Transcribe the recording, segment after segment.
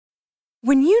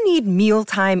When you need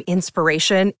mealtime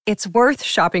inspiration, it's worth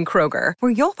shopping Kroger,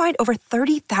 where you'll find over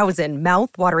 30,000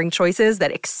 mouth-watering choices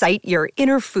that excite your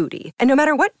inner foodie. And no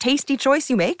matter what tasty choice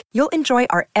you make, you'll enjoy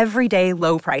our everyday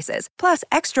low prices, plus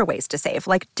extra ways to save,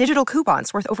 like digital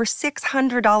coupons worth over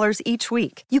 $600 each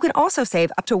week. You can also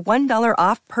save up to $1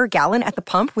 off per gallon at the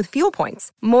pump with fuel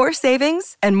points. More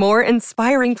savings and more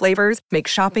inspiring flavors make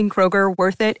shopping Kroger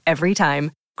worth it every time.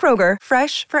 Kroger,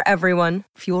 fresh for everyone.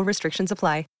 Fuel restrictions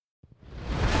apply.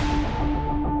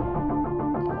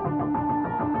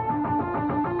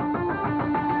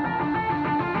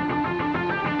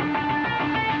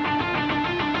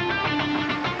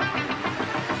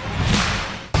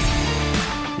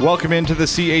 Welcome into the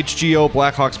CHGO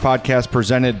Blackhawks podcast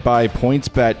presented by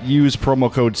PointsBet. Use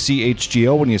promo code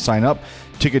CHGO when you sign up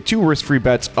to get 2 risk-free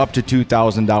bets up to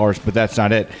 $2,000, but that's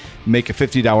not it. Make a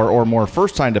 $50 or more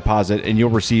first-time deposit, and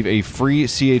you'll receive a free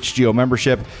CHGO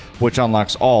membership, which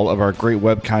unlocks all of our great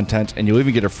web content, and you'll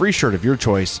even get a free shirt of your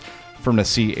choice from the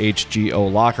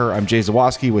CHGO locker. I'm Jay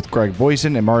Zawoski with Greg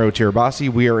Boyson and Mario Tirabassi.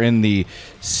 We are in the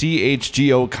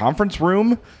CHGO conference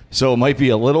room, so it might be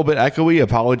a little bit echoey.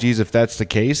 Apologies if that's the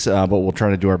case, but we'll try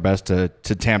to do our best to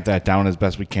tamp that down as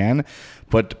best we can.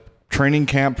 But training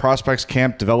camp, prospects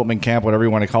camp, development camp, whatever you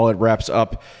want to call it, wraps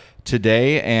up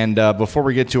today. And before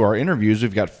we get to our interviews,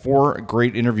 we've got 4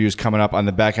 great interviews coming up on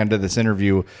the back end of this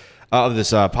interview. Of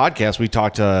this podcast. We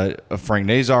talked to Frank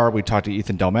Nazar, we talked to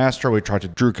Ethan Del Mastro, we talked to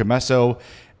Drew Comesso,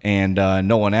 and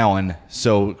Nolan Allen.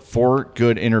 So 4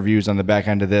 good interviews on the back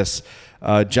end of this.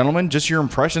 Gentlemen, just your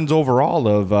impressions overall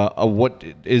of what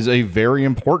is a very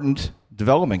important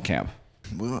development camp.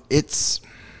 Well, it's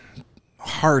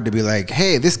hard to be like,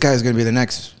 hey, this guy's going to be the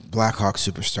next Blackhawk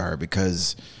superstar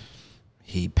because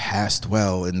he passed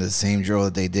well in the same drill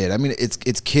that they did. I mean,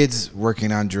 it's kids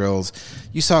working on drills.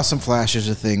 You saw some flashes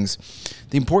of things.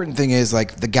 The important thing is,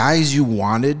 like, the guys you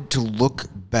wanted to look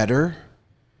better,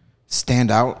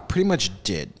 stand out, pretty much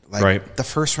did. Like, right. The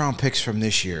first-round picks from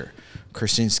this year,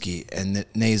 Krasinski and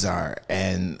Nazar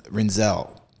and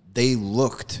Rinzel, they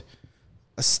looked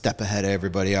a step ahead of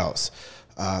everybody else.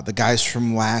 The guys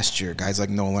from last year, guys like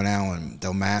Nolan Allen,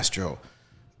 Del Mastro,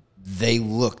 they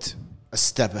looked a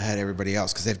step ahead of everybody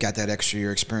else because they've got that extra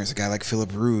year experience. A guy like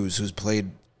Philip Ruse, who's played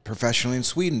professionally in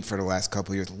Sweden for the last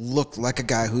couple of years, looked like a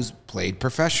guy who's played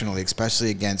professionally, especially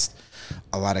against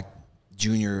a lot of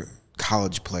junior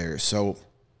college players. So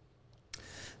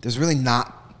there's really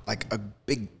not like a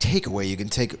big takeaway you can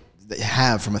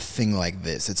have from a thing like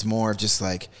this. It's more of just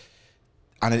like,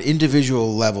 on an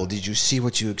individual level, did you see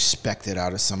what you expected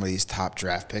out of some of these top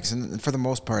draft picks? And for the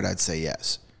most part, I'd say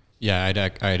yes. Yeah,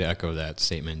 I'd echo that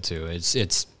statement too.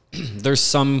 It's there's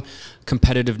some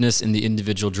competitiveness in the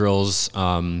individual drills.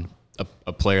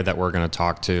 A player that we're going to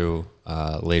talk to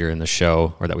later in the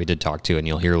show, or that we did talk to, and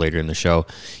you'll hear later in the show,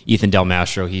 Ethan Del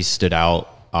Mastro, he stood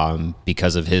out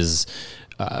because of his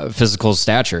physical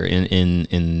stature in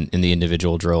the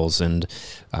individual drills and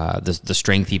the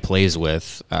strength he plays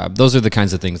with. Those are the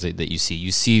kinds of things that you see.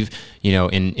 You see, in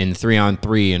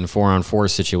 3-on-3 and 4-on-4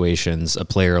 situations, a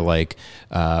player like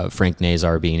Frank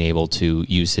Nazar being able to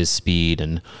use his speed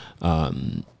and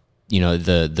the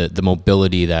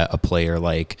mobility that a player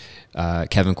like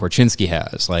Kevin Korchinski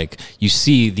has. Like, you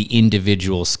see the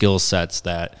individual skill sets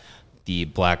that the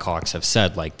Blackhawks have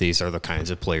said, like, these are the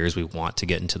kinds of players we want to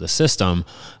get into the system,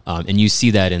 and you see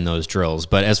that in those drills.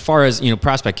 But as far as,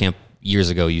 prospect camp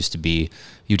years ago used to be,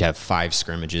 you'd have 5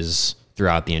 scrimmages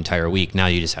throughout the entire week. Now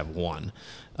you just have 1,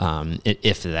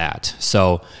 if that.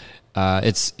 So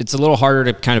it's a little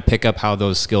harder to kind of pick up how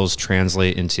those skills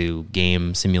translate into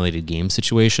simulated game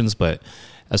situations. But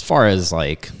as far as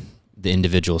like the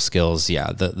individual skills,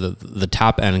 yeah, the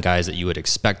top end guys that you would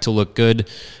expect to look good,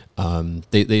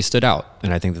 they stood out.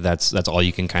 And I think that's all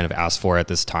you can kind of ask for at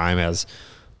this time, as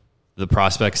the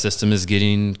prospect system is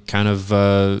getting kind of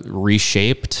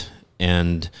reshaped.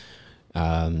 And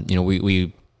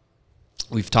we've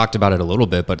talked about it a little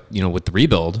bit, but with the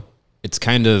rebuild, it's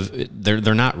kind of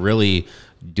they're not really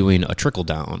doing a trickle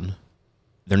down.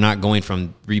 They're not going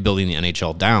from rebuilding the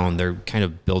NHL down. They're kind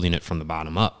of building it from the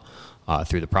bottom up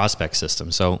through the prospect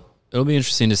system. So it'll be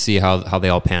interesting to see how they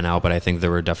all pan out, but I think there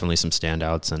were definitely some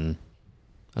standouts, and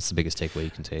that's the biggest takeaway you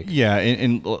can take. Yeah,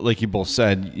 and like you both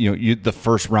said, the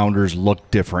first rounders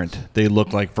look different. They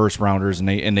look like first rounders, and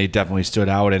they definitely stood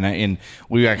out. And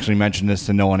we actually mentioned this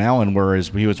to Nolan Allen, whereas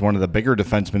he was one of the bigger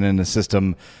defensemen in the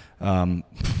system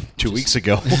 2 weeks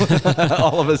ago.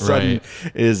 All of a sudden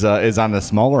is on the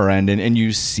smaller end, and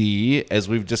you see, as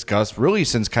we've discussed, really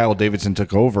since Kyle Davidson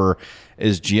took over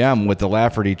as GM with the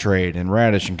Lafferty trade and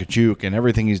Radish and Kachuk and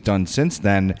everything he's done since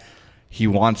then, He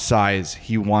wants size.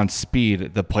 He wants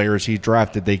speed. The players he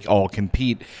drafted, they all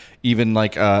compete. Even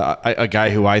like a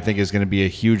guy who I think is going to be a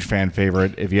huge fan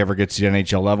favorite if he ever gets to the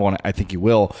NHL level, and I think he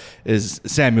will, is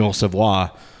Samuel Savoie,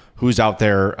 who's out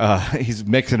there. He's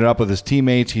mixing it up with his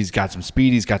teammates. He's got some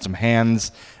speed. He's got some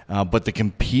hands. But the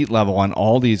compete level on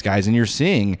all these guys, and you're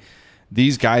seeing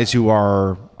these guys who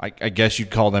are, I guess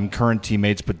you'd call them current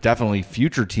teammates, but definitely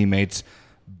future teammates,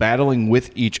 battling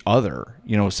with each other.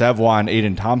 Savoie and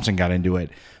Aiden Thompson got into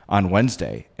it on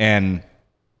Wednesday, and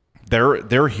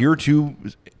they're here to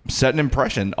set an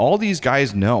impression. All these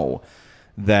guys know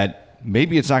that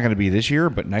maybe it's not going to be this year,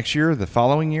 but next year, the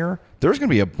following year, there's going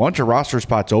to be a bunch of roster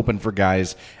spots open for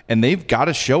guys, and they've got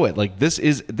to show it. Like this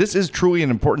is truly an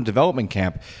important development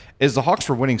camp. As the Hawks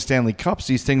were winning Stanley Cups,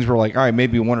 these things were like, all right,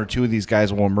 maybe one or two of these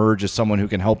guys will emerge as someone who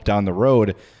can help down the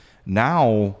road.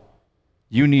 Now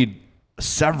you need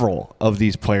several of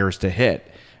these players to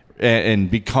hit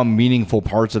and become meaningful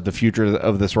parts of the future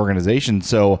of this organization.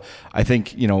 So I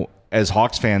think, as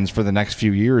Hawks fans for the next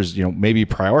few years, maybe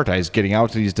prioritize getting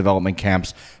out to these development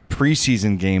camps.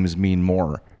 Preseason games mean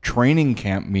more. Training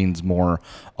camp means more.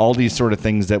 All these sort of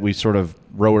things that we sort of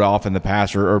wrote off in the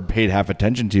past or paid half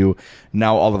attention to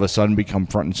now all of a sudden become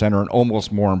front and center and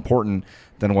almost more important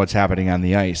than what's happening on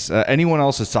the ice. Anyone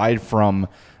else aside from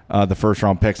the first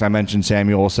round picks? I mentioned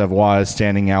Samuel Savoie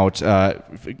standing out.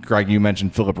 Greg, you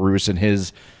mentioned Philip Roos and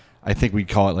his, I think we'd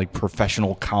call it like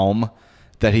professional calm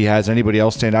that he has. Anybody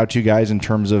else stand out to you guys in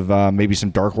terms of maybe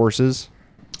some dark horses?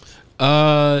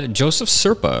 Joseph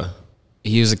Serpa.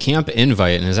 He was a camp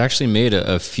invite and has actually made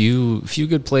a few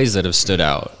good plays that have stood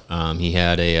out. He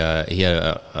had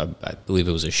I believe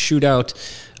it was a shootout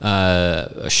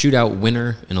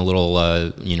winner in a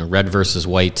little red versus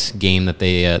white game that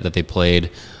they played.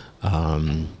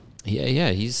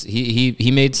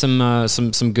 He made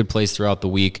some good plays throughout the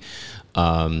week.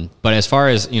 But as far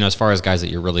as guys that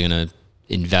you're really going to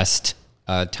invest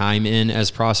time in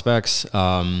as prospects,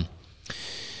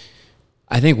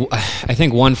 I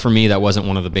think one for me that wasn't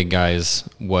one of the big guys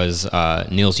was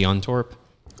Niels Jontorp.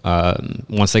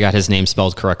 Once they got his name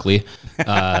spelled correctly,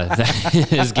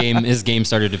 his game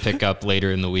started to pick up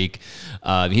later in the week.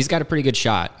 He's got a pretty good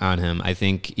shot on him. I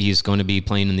think he's going to be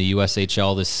playing in the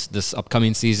USHL this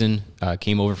upcoming season.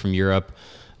 Came over from Europe.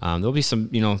 There'll be some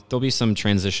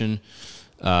transition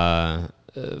from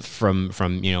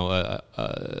the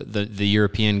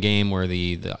European game where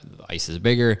the ice is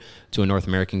bigger to a North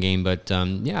American game. But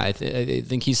I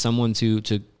think he's someone to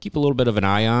keep a little bit of an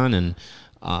eye on. And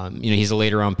he's a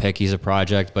later round pick. He's a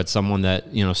project, but someone that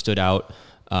stood out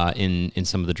in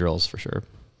some of the drills for sure.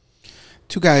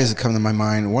 Two guys that come to my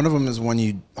mind. One of them is one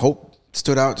you hope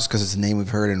stood out just because it's a name we've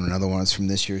heard, and another one is from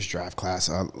this year's draft class.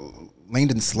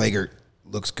 Langdon Slagert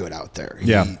looks good out there.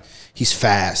 He's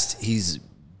fast. He's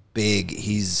big.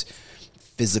 He's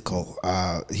physical.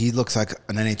 He looks like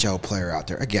an NHL player out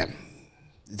there. Again,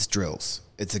 it's drills.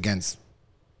 It's against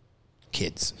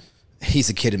kids. He's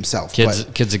a kid himself.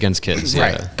 Kids against kids.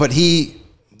 Right. Yeah. But he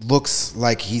looks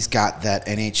like he's got that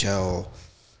NHL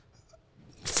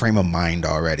frame of mind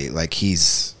already. Like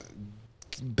he's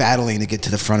battling to get to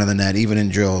the front of the net, even in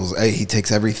drills. He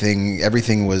takes everything.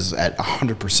 Everything was at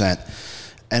 100%.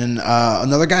 And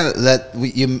another guy that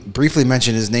you briefly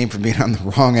mentioned his name for being on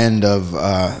the wrong end of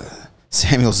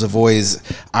Samuel Savoie's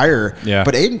ire. Yeah.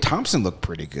 But Aiden Thompson looked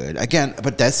pretty good. Again,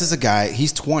 but this is a guy,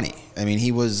 he's 20. I mean,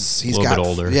 he's a little bit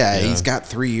older. Yeah, he's got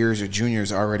 3 years of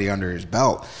juniors already under his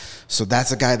belt. So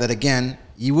that's a guy that, again,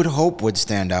 you would hope would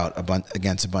stand out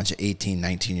against a bunch of 18,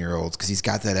 19-year-olds because he's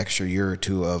got that extra year or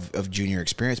two of junior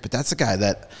experience. But that's a guy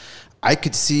that I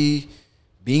could see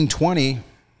being 20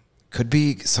 could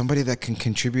be somebody that can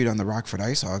contribute on the Rockford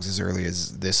Ice Hogs as early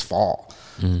as this fall,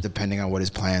 depending on what his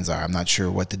plans are. I'm not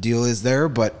sure what the deal is there,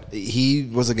 but he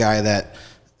was a guy that,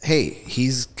 hey,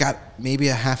 he's got maybe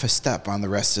a half a step on the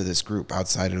rest of this group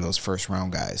outside of those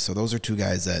first-round guys. So those are two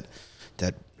guys that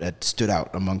stood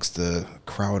out amongst the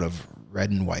crowd of red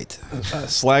and white.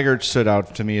 Slagert stood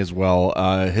out to me as well.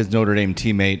 His Notre Dame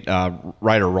teammate,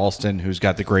 Ryder Ralston, who's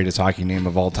got the greatest hockey name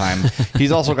of all time.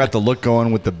 He's also got the look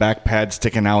going with the back pad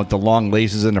sticking out, the long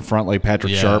laces in the front like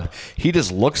Patrick Sharp. He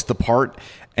just looks the part.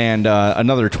 And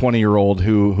another 20-year-old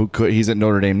who could, he's at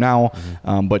Notre Dame now,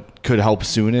 but could help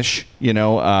soonish.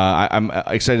 I'm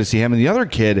excited to see him. And the other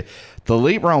kid, the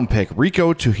late round pick,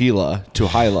 Rico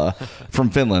Tuhila from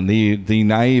Finland, the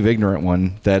naive, ignorant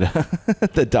one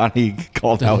that Donnie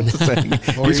called out, saying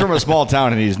he's from a small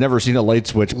town and he's never seen a light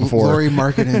switch before. Lori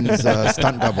Markkinen's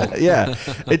stunt double. Yeah,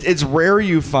 it's rare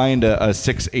you find a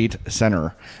 6'8"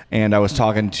 center. And I was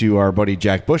talking to our buddy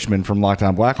Jack Bushman from Locked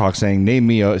On Blackhawks saying, name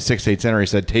me a 6'8" center. He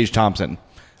said, Tage Thompson.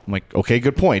 I'm like, okay,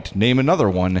 good point. Name another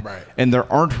one. Right. And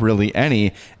there aren't really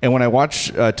any. And when I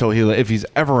watch Tohila, if he's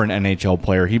ever an NHL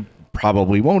player, he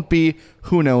probably won't be.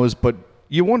 Who knows? But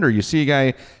you wonder, you see a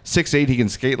guy 6'8", he can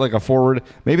skate like a forward.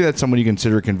 Maybe that's someone you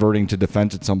consider converting to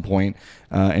defense at some point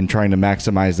and trying to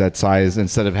maximize that size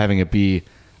instead of having it be,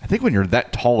 I think when you're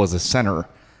that tall as a center,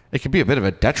 it could be a bit of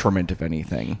a detriment, if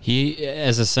anything. He,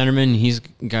 as a centerman, he's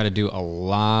got to do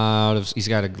he's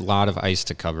got a lot of ice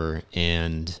to cover,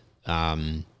 and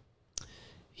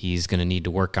he's going to need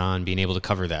to work on being able to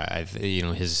cover that.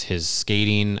 His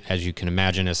skating, as you can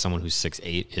imagine, as someone who's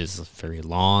 6'8", is very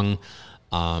long.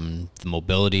 The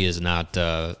mobility is not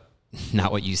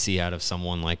what you see out of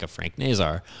someone like a Frank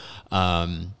Nazar.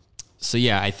 So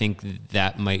yeah, I think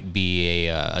that might be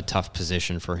a tough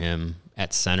position for him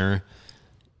at center.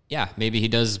 Yeah, maybe he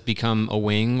does become a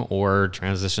wing or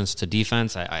transitions to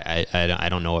defense. I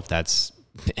don't know if that's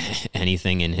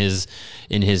anything in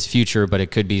his future, but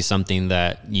it could be something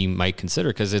that you might consider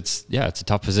because it's a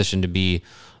tough position to be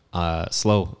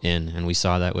slow in, and we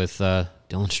saw that with Dylan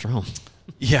Strome.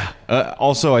 Yeah.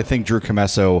 Also, I think Drew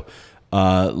Comesso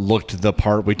looked the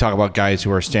part. We talk about guys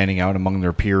who are standing out among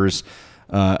their peers.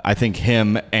 I think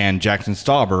him and Jackson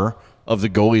Stauber, of the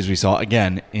goalies we saw,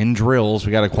 again, in drills,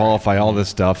 we got to qualify all this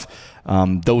stuff.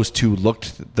 Those two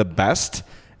looked the best,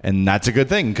 and that's a good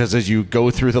thing because as you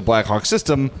go through the Blackhawks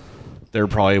system, they're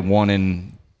probably 1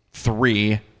 in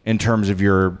 3 in terms of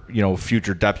your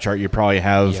future depth chart. You probably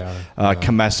have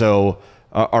Comesso,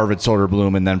 Arvid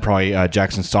Soderblom, and then probably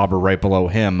Jackson Stauber right below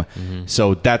him. Mm-hmm.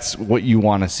 So that's what you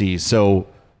want to see. So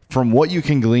from what you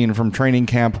can glean from training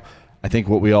camp, I think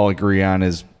what we all agree on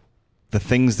is the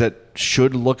things that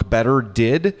should look better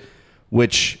did,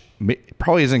 which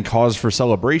probably isn't cause for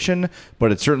celebration,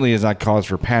 but it certainly is not cause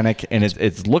for panic. And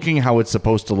it's looking how it's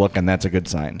supposed to look, and that's a good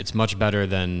sign. It's much better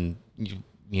than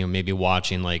maybe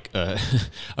watching like a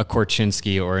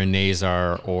Korchinski or a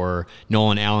Nazar or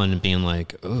Nolan Allen and being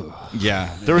like, oh.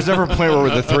 Yeah. There was never a point where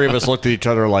the three of us looked at each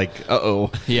other like,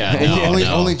 uh-oh. Yeah.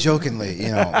 Only jokingly,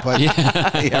 but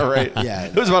yeah, right. Yeah.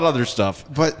 It was about other stuff.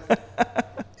 But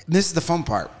this is the fun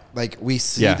part. Like, we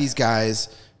see these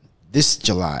guys this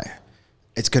July.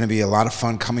 It's going to be a lot of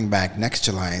fun coming back next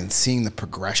July and seeing the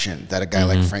progression that a guy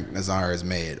like Frank Nazar has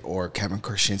made, or Kevin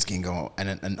Korchinski,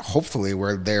 and hopefully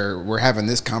we're having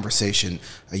this conversation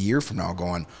a year from now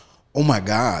going, oh my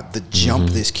God, the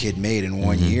jump this kid made in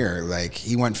 1 year. Like,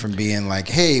 he went from being like,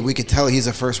 hey, we could tell he's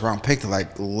a first round pick to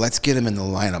like, let's get him in the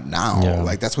lineup now. Yeah.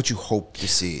 Like, that's what you hope to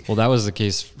see. Well, that was the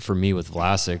case for me with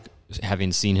Vlasic.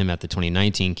 Having seen him at the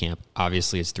 2019 camp,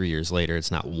 obviously it's 3 years later. It's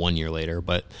not 1 year later,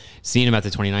 but seeing him at the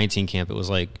 2019 camp, it was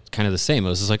like kind of the same. It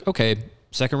was just like, okay,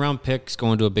 second round picks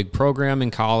going to a big program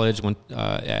in college, went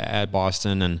at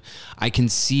Boston, and I can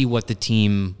see what the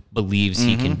team believes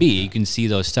he can be. You can see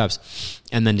those steps.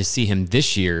 And then to see him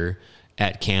this year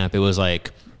at camp, it was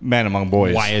like, man among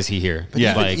boys. Why is he here?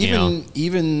 But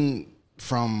even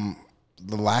from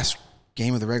the last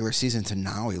game of the regular season to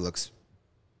now, he looks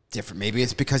different. Maybe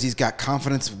it's because he's got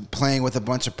confidence playing with a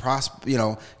bunch of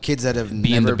kids that have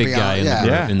being never the big been guy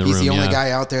in the room. He's the only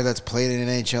guy out there that's played in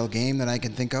an NHL game that I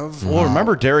can think of. Well,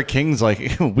 remember Derek King's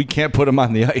like, we can't put him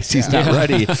on the ice. He's not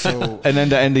ready. And then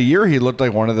to end the year, he looked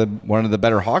like one of the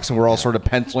better Hawks, and we're all sort of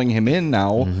penciling him in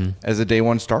now as a day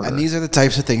one starter. And these are the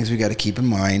types of things we got to keep in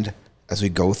mind as we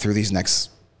go through these next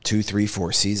 2, 3,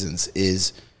 4 seasons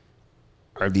is,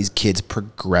 are these kids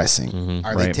progressing?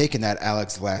 Are they taking that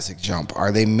Alex Vlasic jump?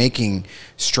 Are they making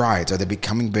strides? Are they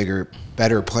becoming bigger,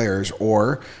 better players?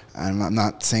 Or, and I'm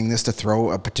not saying this to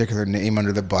throw a particular name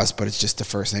under the bus, but it's just the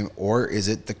first name. Or is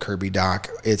it the Kirby Doc?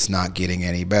 It's not getting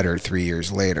any better 3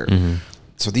 years later.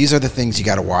 So these are the things you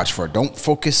got to watch for. Don't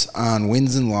focus on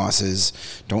wins and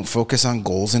losses. Don't focus on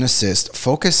goals and assists.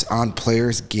 Focus on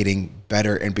players getting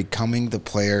better and becoming the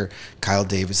player Kyle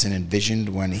Davidson envisioned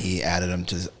when he added him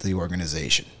to the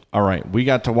organization. All right, we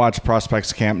got to watch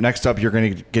Prospects Camp. Next up, you're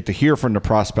going to get to hear from the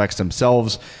prospects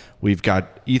themselves. We've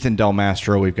got Ethan Del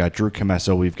Mastro, we've got Drew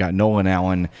Comesso, we've got Nolan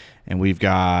Allen, and we've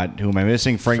got, who am I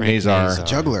missing? Frank Nazar.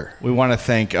 Juggler. We want to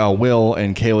thank Will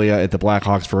and Kalia at the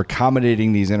Blackhawks for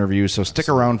accommodating these interviews, so stick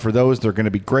around for those. They're going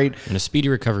to be great. And a speedy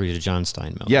recovery to John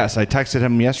Steinmiller. Yes, I texted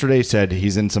him yesterday, said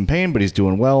he's in some pain, but he's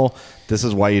doing well. This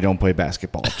is why you don't play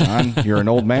basketball, John. You're an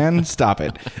old man. Stop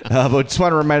it. But just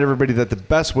want to remind everybody that the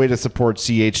best way to support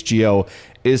CHGO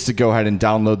is to go ahead and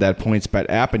download that PointsBet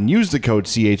app and use the code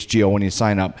CHGO when you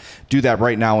sign up. Do that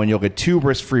right now and you'll get 2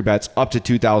 risk-free bets up to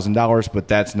 $2,000, but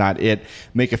that's not it.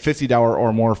 Make a $50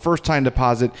 or more first-time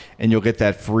deposit and you'll get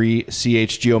that free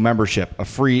CHGO membership, a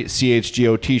free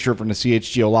CHGO t-shirt from the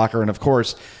CHGO locker, and of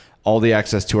course, all the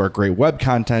access to our great web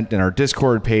content and our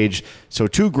Discord page. So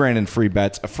 $2,000 in free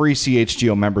bets, a free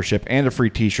CHGO membership, and a free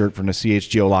t-shirt from the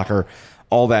CHGO locker.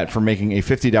 All that for making a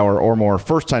 $50 or more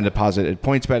first-time deposit at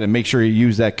PointsBet. And make sure you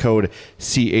use that code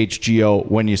CHGO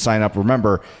when you sign up.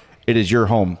 Remember, it is your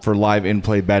home for live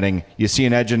in-play betting. You see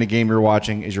an edge in a game you're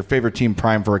watching. Is your favorite team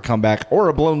primed for a comeback or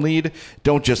a blown lead?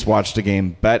 Don't just watch the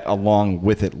game. Bet along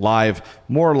with it live.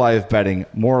 More live betting,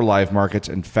 more live markets,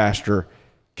 and faster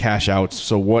cash outs.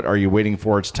 So what are you waiting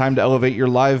for? It's time to elevate your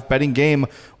live betting game.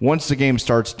 Once the game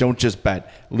starts, don't just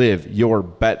bet. Live your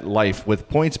bet life with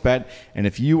PointsBet. And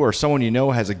if you or someone you know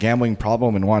has a gambling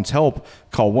problem and wants help,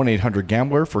 call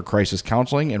 1-800-GAMBLER for crisis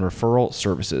counseling and referral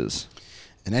services.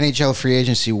 And NHL free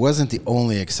agency wasn't the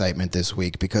only excitement this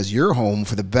week, because your home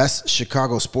for the best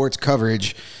Chicago sports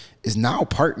coverage is now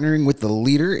partnering with the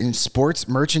leader in sports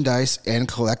merchandise and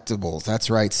collectibles. That's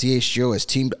right, CHGO has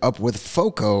teamed up with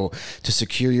FOCO to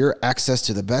secure your access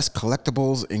to the best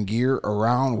collectibles and gear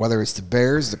around. Whether it's the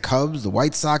Bears, the Cubs, the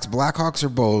White Sox, Blackhawks, or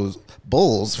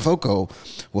Bulls, FOCO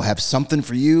will have something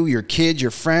for you, your kid,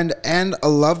 your friend, and a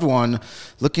loved one.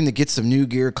 Looking to get some new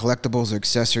gear, collectibles, or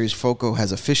accessories, FOCO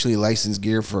has officially licensed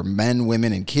gear for men,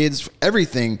 women, and kids.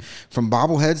 Everything from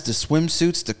bobbleheads to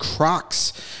swimsuits to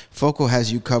Crocs. FOCO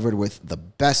has you covered with the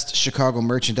best Chicago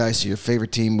merchandise of your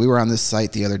favorite team. We were on this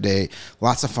site the other day.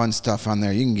 Lots of fun stuff on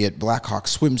there. You can get Blackhawk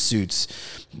swimsuits,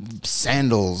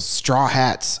 sandals, straw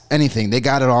hats, anything. They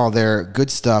got it all there. Good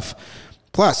stuff.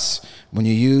 Plus, when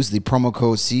you use the promo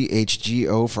code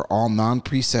CHGO for all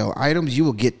non-presale items, you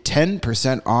will get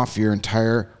 10% off your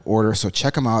entire order. So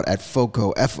check them out at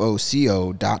FOCO,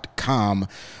 FOCO.com.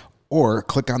 Or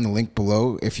click on the link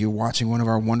below if you're watching one of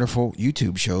our wonderful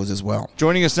YouTube shows as well.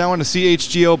 Joining us now on the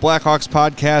CHGO Blackhawks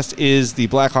podcast is the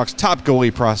Blackhawks top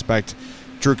goalie prospect,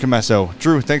 Drew Commesso.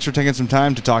 Drew, thanks for taking some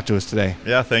time to talk to us today.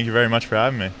 Yeah, thank you very much for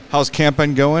having me. How's camp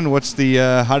been going? What's the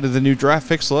how did the new draft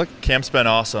picks look? Camp's been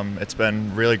awesome. It's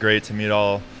been really great to meet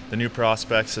all the new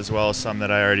prospects as well as some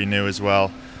that I already knew as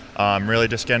well. Really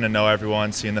just getting to know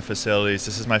everyone, seeing the facilities.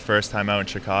 This is my first time out in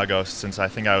Chicago since I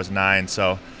think I was 9,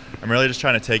 so I'm really just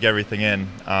trying to take everything in.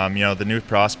 The new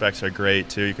prospects are great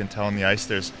too. You can tell on the ice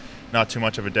there's not too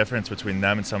much of a difference between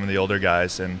them and some of the older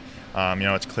guys. And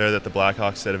it's clear that the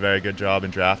Blackhawks did a very good job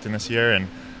in drafting this year, and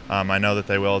I know that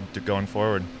they will going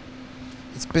forward.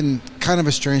 It's been kind of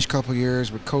a strange couple of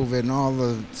years with COVID and all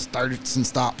the starts and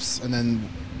stops, and then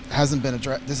hasn't been a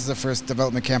draft. This is the first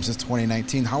development camp since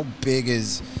 2019. How big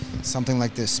is something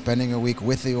like this, spending a week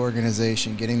with the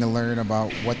organization, getting to learn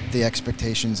about what the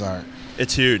expectations are?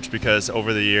 It's huge because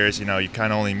over the years, you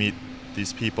kind of only meet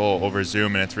these people over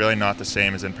Zoom, and it's really not the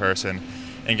same as in person.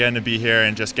 And getting to be here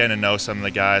and just getting to know some of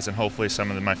the guys and hopefully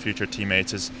some of my future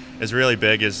teammates is really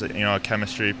big. Is a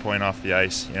chemistry point off the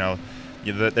ice.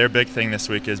 Their big thing this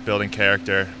week is building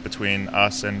character between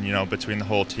us and between the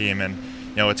whole team. And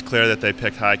it's clear that they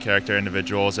picked high character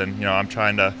individuals, and I'm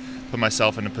trying to put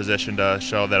myself in a position to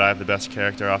show that I have the best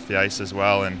character off the ice as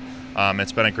well. And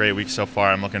it's been a great week so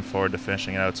far. I'm looking forward to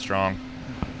finishing it out strong.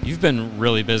 You've been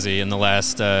really busy in the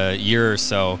last year or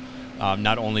so,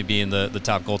 not only being the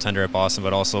top goaltender at Boston,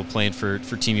 but also playing for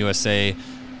Team USA,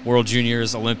 World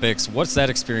Juniors, Olympics. What's that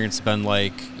experience been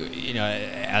like,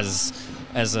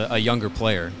 as a younger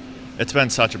player? It's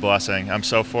been such a blessing. I'm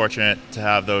so fortunate to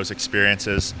have those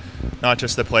experiences, not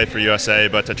just to play for USA,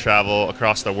 but to travel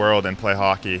across the world and play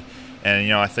hockey.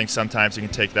 And I think sometimes you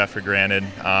can take that for granted.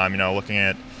 Looking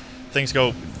at things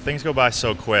go by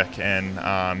so quick,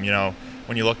 and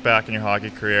when you look back in your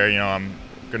hockey career, I'm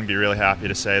going to be really happy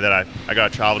to say that I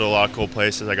got to travel to a lot of cool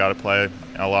places. I got to play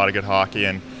a lot of good hockey,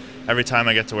 and every time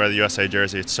I get to wear the USA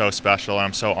jersey, it's so special, and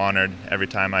I'm so honored every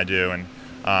time I do.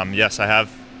 And yes, I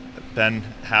have been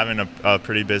having a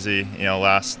pretty busy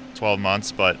last 12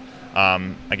 months, but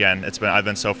again, I've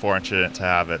been so fortunate to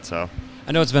have it. So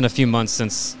I know it's been a few months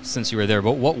since you were there,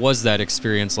 but what was that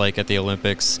experience like at the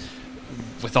Olympics?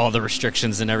 With all the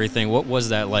restrictions and everything, what was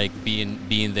that like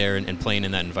being there and playing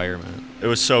in that environment? It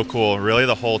was so cool. Really,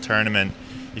 the whole tournament,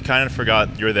 you kind of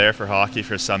forgot you were there for hockey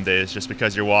for some days, just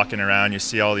because you're walking around, you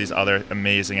see all these other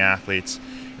amazing athletes,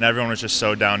 and everyone was just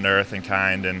so down to earth and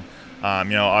kind. And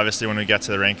obviously when we get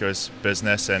to the rink, it was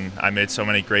business, and I made so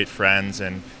many great friends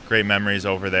and great memories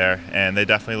over there. And they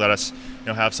definitely let us,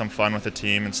 have some fun with the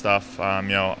team and stuff.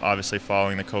 Obviously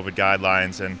following the COVID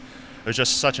guidelines, and it was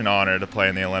just such an honor to play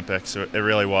in the Olympics. It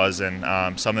really was,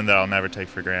 and something that I'll never take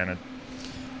for granted.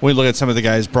 When we look at some of the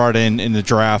guys brought in the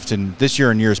draft, and this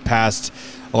year and years past,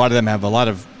 a lot of them have a lot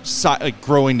of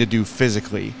growing to do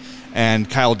physically. And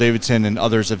Kyle Davidson and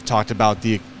others have talked about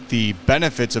the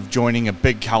benefits of joining a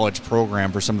big college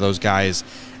program for some of those guys,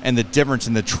 and the difference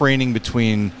in the training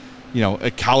between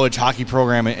a college hockey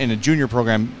program and a junior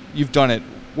program. You've done it.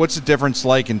 What's the difference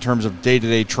like in terms of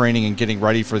day-to-day training and getting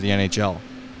ready for the NHL?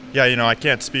 Yeah, I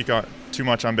can't speak too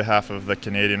much on behalf of the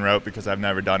Canadian route because I've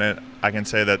never done it. I can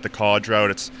say that the college route,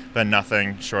 it's been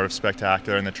nothing short of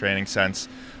spectacular in the training sense.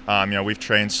 We've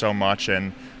trained so much,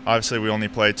 and obviously we only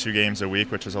play 2 games a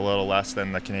week, which is a little less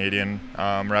than the Canadian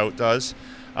route does.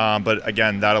 But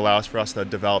again, that allows for us to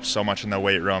develop so much in the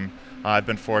weight room. I've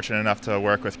been fortunate enough to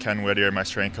work with Ken Whittier, my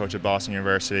strength coach at Boston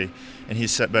University, and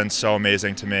he's been so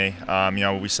amazing to me.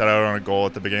 We set out on a goal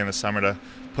at the beginning of the summer to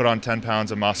put on 10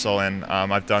 pounds of muscle, and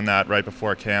I've done that right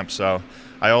before camp. So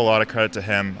I owe a lot of credit to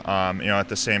him. At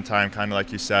the same time, kind of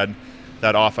like you said,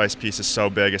 that off-ice piece is so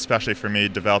big, especially for me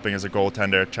developing as a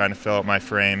goaltender, trying to fill out my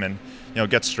frame and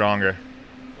get stronger.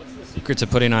 What's the secret to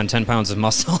putting on 10 pounds of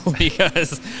muscle?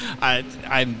 Because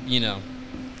I'm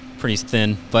pretty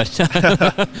thin, but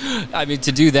I mean,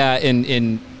 to do that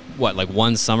in what, like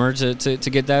one summer to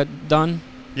get that done?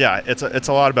 Yeah, it's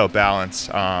a lot about balance.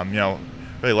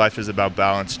 Really life is about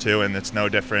balance too, and it's no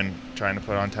different trying to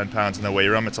put on 10 pounds in the weight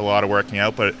room. It's a lot of working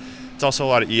out, but it's also a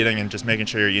lot of eating and just making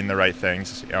sure you're eating the right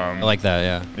things. I like that,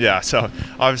 yeah. Yeah, so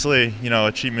obviously,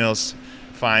 a cheat meal's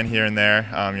fine here and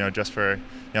there, just for,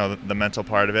 the mental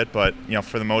part of it. But,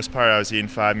 for the most part, I was eating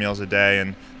 5 meals a day,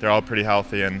 and they're all pretty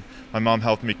healthy. And my mom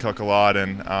helped me cook a lot,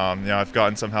 and, I've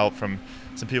gotten some help from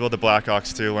some people at the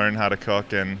Blackhawks to learn how to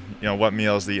cook and, what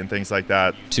meals to eat and things like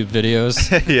that. YouTube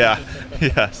videos? Yeah,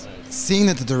 yes. Seeing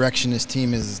that the direction this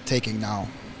team is taking now,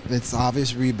 it's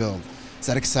obvious rebuild. Is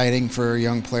that exciting for a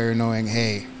young player knowing,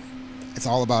 hey, it's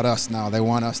all about us now. They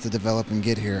want us to develop and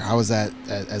get here. How is that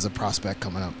as a prospect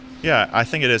coming up? Yeah, I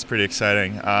think it is pretty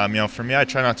exciting. For me, I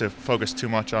try not to focus too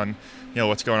much on,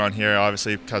 what's going on here,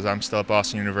 obviously, because I'm still at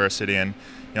Boston University and,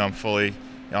 I'm fully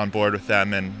on board with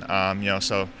them. And,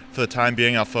 so for the time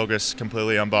being, I'll focus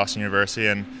completely on Boston University.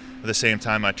 And at the same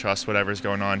time, I trust whatever's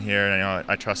going on here. And,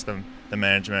 I trust them, the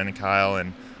management and Kyle.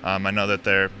 And I know that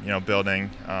they're, building,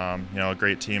 a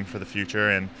great team for the future.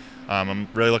 And I'm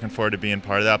really looking forward to being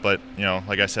part of that. But,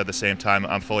 like I said, at the same time,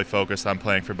 I'm fully focused on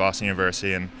playing for Boston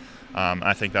University. And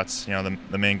I think that's,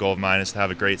 the main goal of mine is to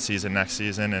have a great season next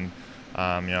season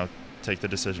and, take the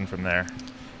decision from there.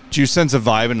 Do you sense a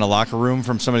vibe in the locker room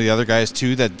from some of the other guys,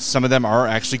 too, that some of them are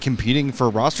actually competing for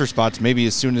roster spots maybe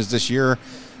as soon as this year?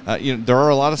 There are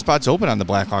a lot of spots open on the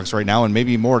Blackhawks right now and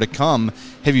maybe more to come.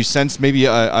 Have you sensed maybe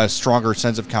a stronger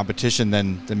sense of competition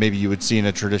than maybe you would see in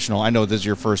a traditional – I know this is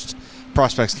your first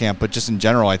prospects camp, but just in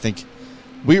general, I think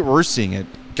we're seeing it.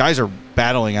 Guys are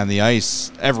battling on the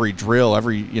ice every drill,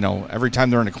 every time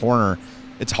they're in a corner.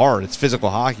 It's hard. It's physical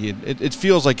hockey. It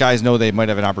feels like guys know they might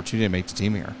have an opportunity to make the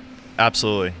team here.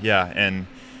 Absolutely, yeah. And,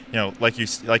 like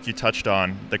you touched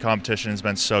on, the competition has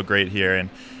been so great here.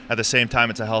 And at the same time,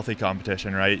 it's a healthy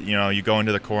competition, right? You go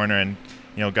into the corner and,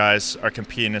 guys are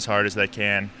competing as hard as they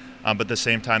can. But at the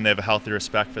same time, they have a healthy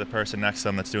respect for the person next to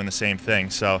them that's doing the same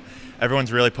thing. So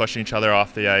everyone's really pushing each other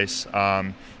off the ice.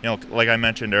 Like I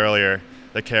mentioned earlier,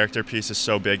 the character piece is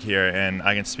so big here, and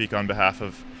I can speak on behalf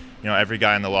of, every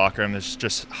guy in the locker room. There's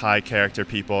just high character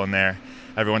people in there.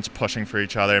 Everyone's pushing for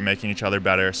each other, making each other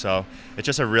better. So it's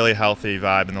just a really healthy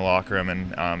vibe in the locker room,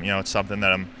 and it's something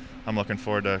that I'm looking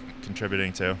forward to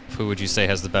contributing to. Who would you say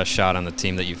has the best shot on the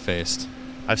team that you've faced?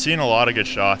 I've seen a lot of good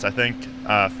shots. I think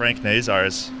Frank Nazar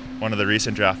is one of the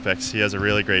recent draft picks. He has a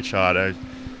really great shot. I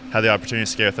had the opportunity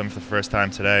to skate with him for the first time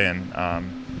today,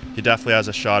 and he definitely has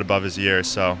a shot above his ears.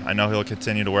 So I know he'll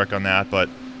continue to work on that. But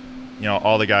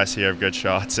all the guys here have good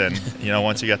shots, and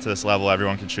once you get to this level,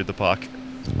 everyone can shoot the puck.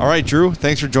 All right, Drew,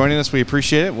 thanks for joining us. We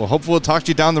appreciate it. Well, hopefully we'll talk to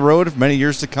you down the road of many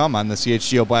years to come on the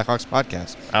CHGO Blackhawks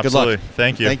podcast. Absolutely. Good luck.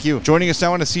 Thank you. Thank you. Joining us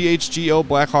now on the CHGO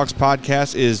Blackhawks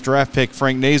podcast is draft pick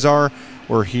Frank Nazar.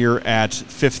 We're here at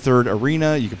Fifth Third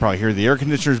Arena. You can probably hear the air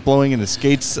conditioners blowing and the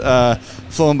skates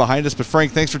flowing behind us. But,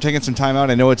 Frank, thanks for taking some time out.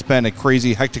 I know it's been a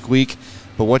crazy, hectic week,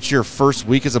 but what's your first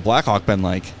week as a Blackhawk been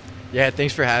like? Yeah,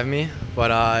 thanks for having me. But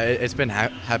it's been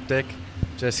hectic.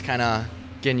 Just kind of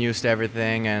getting used to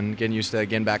everything and getting used to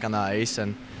getting back on the ice,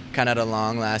 and kind of had a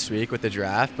long last week with the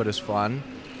draft, but it was fun.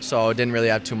 So didn't really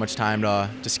have too much time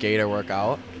to skate or work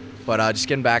out. But just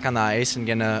getting back on the ice and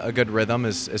getting a good rhythm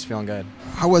is feeling good.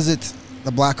 How was it,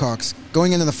 the Blackhawks,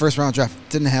 going into the first round draft,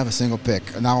 didn't have a single pick,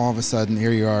 and now all of a sudden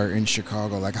here you are in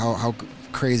Chicago? Like, how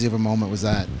crazy of a moment was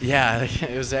that? Yeah,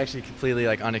 it was actually completely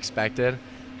unexpected.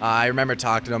 I remember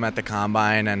talking to them at the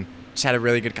Combine and just had a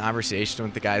really good conversation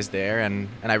with the guys there, and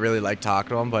I really liked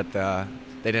talking to them, but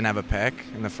they didn't have a pick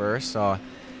in the first, so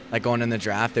going in the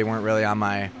draft, they weren't really on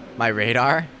my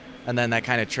radar. And then that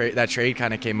trade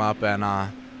kind of came up, and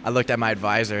I looked at my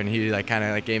advisor, and he kind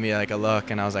of gave me a look,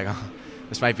 and I was like, oh,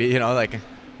 this might be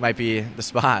might be the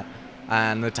spot.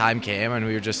 And the time came, and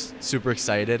we were just super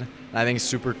excited. And I think it's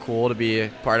super cool to be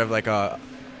part of like the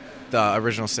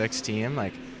original 6 team.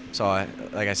 Like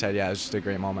I said, yeah, it was just a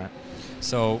great moment.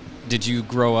 So, did you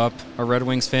grow up a Red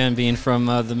Wings fan, being from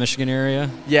the Michigan area?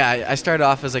 Yeah, I started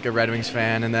off as like a Red Wings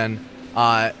fan, and then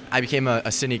I became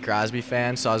a Sidney Crosby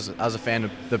fan. So I was a fan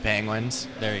of the Penguins.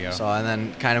 There you go. So and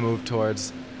then kind of moved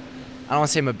towards, I don't want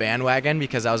to say I'm a bandwagon,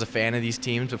 because I was a fan of these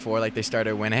teams before like they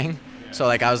started winning. So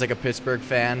like I was like a Pittsburgh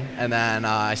fan, and then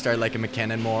I started liking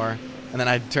McKinnon more, and then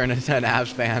I turned into an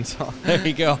Avs fan. So there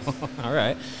you go. All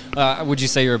right. Would you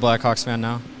say you're a Blackhawks fan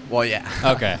now? Well, yeah.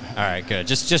 Okay. All right. Good.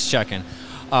 Just checking.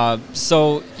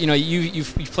 So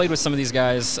you've played with some of these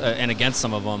guys and against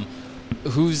some of them.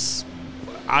 Who's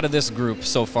out of this group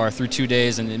so far through 2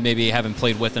 days, and maybe haven't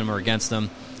played with them or against them?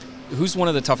 Who's one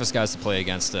of the toughest guys to play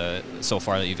against so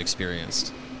far that you've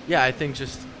experienced? Yeah, I think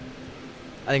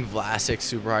Vlasic's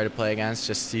super hard to play against.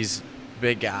 Just he's a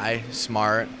big guy,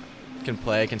 smart, can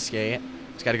play, can skate.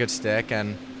 He's got a good stick,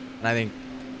 and I think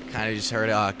kind of just heard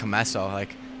Comesso,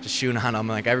 like just shooting on him.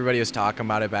 Like everybody was talking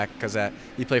about it back because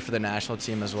he played for the national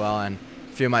team as well, and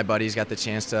a few of my buddies got the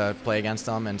chance to play against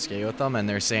him and skate with him, and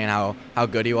they're saying how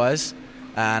good he was,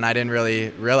 and I didn't really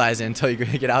realize it until you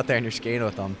get out there and you're skating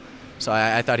with him. So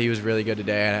I thought he was really good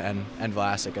today, and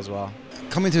Vlasic as well.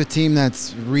 Coming to a team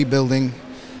that's rebuilding,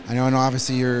 I know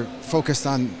obviously you're focused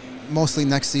on mostly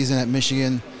next season at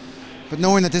Michigan, but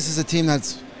knowing that this is a team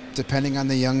that's depending on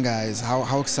the young guys,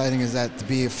 how exciting is that to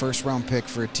be a first-round pick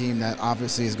for a team that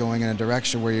obviously is going in a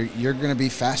direction where you're going to be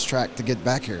fast-tracked to get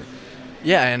back here?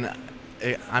 Yeah,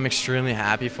 and I'm extremely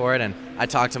happy for it, and I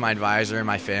talked to my advisor and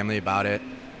my family about it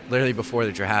literally before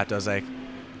the draft. I was like,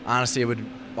 honestly, it would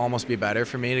almost be better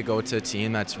for me to go to a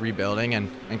team that's rebuilding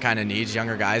and kind of needs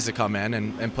younger guys to come in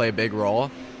and play a big role.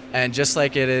 And just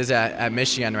like it is at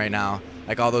Michigan right now,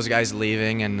 like all those guys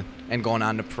leaving and going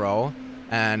on to pro,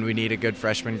 and we need a good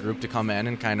freshman group to come in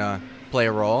and kind of play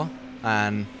a role.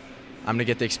 And I'm going to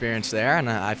get the experience there, and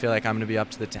I feel like I'm going to be up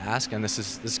to the task, and this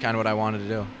is kind of what I wanted to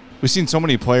do. We've seen so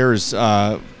many players.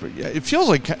 It feels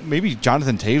like maybe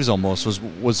Jonathan Taves almost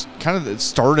was kind of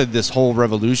started this whole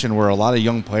revolution where a lot of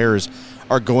young players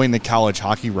are going the college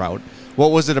hockey route.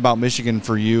 What was it about Michigan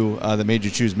for you that made you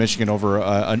choose Michigan over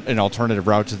an alternative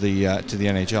route to the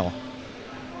NHL?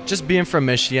 Just being from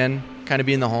Michigan, kind of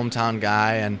being the hometown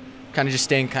guy, and kind of just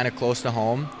staying kind of close to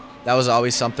home. That was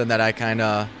always something that I kind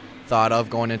of thought of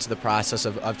going into the process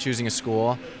of choosing a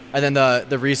school. And then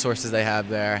the resources they have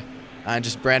there. And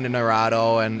just Brandon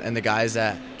Naurato and the guys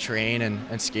that train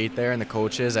and skate there and the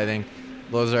coaches, I think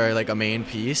those are like a main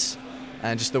piece.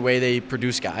 And just the way they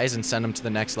produce guys and send them to the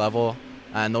next level.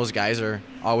 And those guys are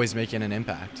always making an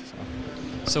impact.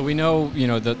 So we know,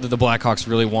 the Blackhawks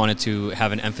really wanted to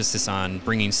have an emphasis on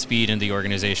bringing speed into the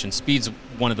organization. Speed's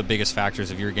one of the biggest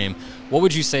factors of your game. What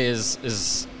would you say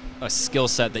is a skill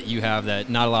set that you have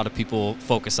that not a lot of people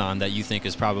focus on that you think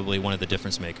is probably one of the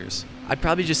difference makers? I'd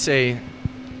probably just say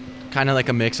kind of like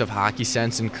a mix of hockey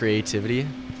sense and creativity.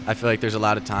 I feel like there's a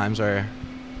lot of times where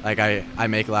like I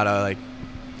make a lot of like,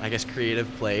 I guess, creative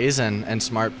plays and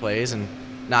smart plays, and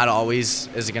not always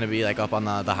is it going to be like up on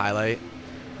the highlight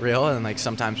reel, and like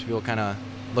sometimes people kind of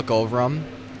look over them,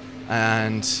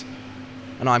 and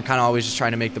I know I'm kind of always just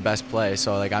trying to make the best play,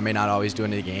 so like I may not always do it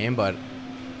in the game, but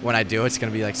when I do, it's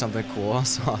going to be like something cool,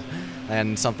 so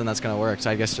and something that's going to work.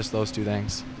 So I guess just those two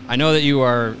things. I know that you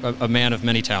are a man of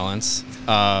many talents.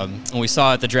 When we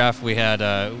saw at the draft, we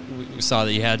saw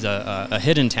that you had a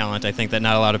hidden talent, I think, that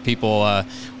not a lot of people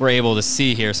were able to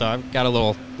see here. So I've got a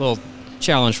little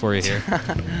challenge for you here.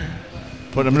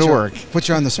 Put him to work. Put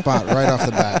you on the spot right off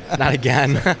the bat. Not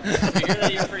again.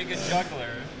 You're a pretty good juggler.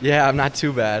 Yeah, I'm not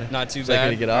too bad. Not too bad. bad.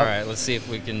 Gonna get up? All right, let's see if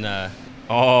we can.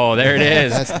 Oh, there it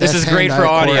is. That's this is great for hand-eye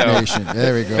audio. coordination.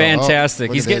 There we go. Fantastic.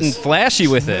 Oh, He's getting flashy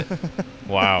with it.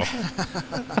 Wow.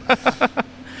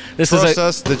 Trust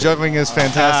us, the juggling is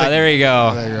fantastic. There you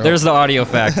go. There you go. There's the audio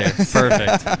factor.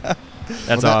 Perfect.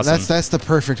 That's awesome. That's the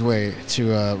perfect way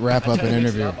to wrap up an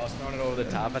interview. I was throwing it over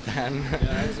the top at the end. Yeah,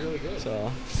 that was really good.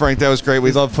 So. Frank, that was great.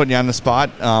 We love putting you on the spot.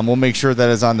 We'll make sure that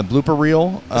is on the blooper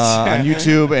reel on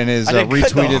YouTube and is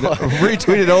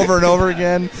retweeted over and over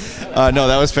again. No,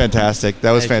 that was fantastic.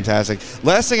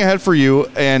 Last thing I had for you,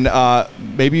 and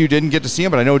maybe you didn't get to see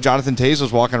him, but I know Jonathan Taves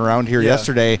was walking around here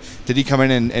yesterday. Did he come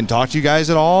in and talk to you guys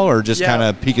at all, or just kind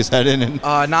of peek his head in? And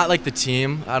not like the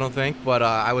team, I don't think, but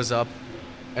I was up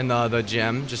in the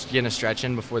gym just getting a stretch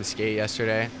in before the skate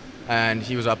yesterday, and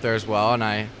he was up there as well, and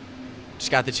I just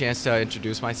got the chance to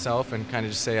introduce myself and kind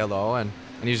of just say hello, and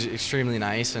he was extremely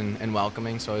nice and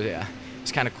welcoming. So yeah,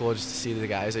 it's kind of cool just to see the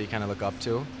guys that you kind of look up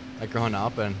to, like growing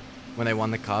up, and when they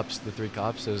won the 3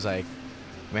 cups, it was like,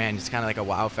 man, it's kind of like a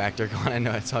wow factor going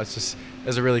into it. So it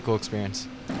was a really cool experience.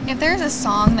 If there's a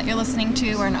song that you're listening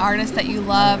to or an artist that you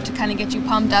love to kind of get you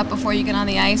pumped up before you get on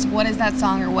the ice, what is that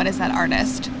song or what is that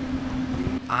artist?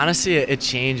 Honestly, it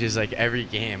changes like every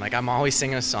game. Like I'm always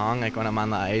singing a song like when I'm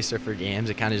on the ice or for games.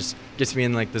 It kind of just gets me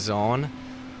in like the zone.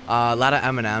 A lot of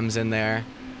Eminem's in there.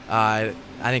 I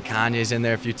think Kanye's in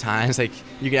there a few times. Like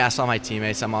you can ask all my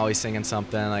teammates, I'm always singing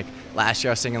something. Like last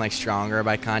year I was singing like Stronger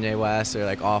by Kanye West or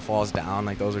like All Falls Down.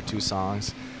 Like those are 2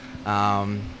 songs.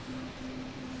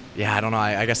 Yeah, I don't know.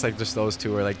 I guess like just those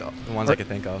 2 are like the ones I could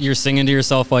think of. You're singing to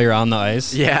yourself while you're on the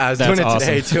ice? Yeah, I was That's doing it awesome.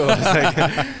 today too. I was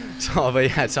like, but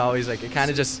yeah, it's always like it kind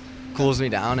of just cools me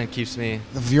down and keeps me.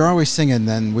 If you're always singing,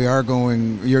 then we are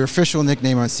going. Your official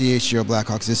nickname on CHGO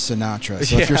Blackhawks is Sinatra.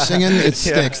 So if you're singing, it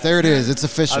sticks. There it is. It's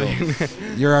official.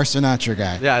 You're our Sinatra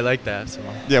guy. Yeah, I like that. So.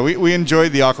 Yeah, we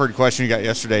enjoyed the awkward question you got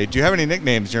yesterday. Do you have any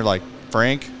nicknames? And you're like,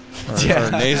 Frank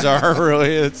or Nazar,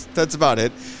 really? That's about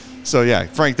it. So, yeah,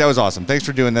 Frank, that was awesome. Thanks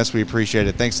for doing this. We appreciate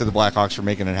it. Thanks to the Blackhawks for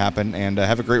making it happen, and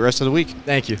have a great rest of the week.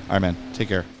 Thank you. All right, man. Take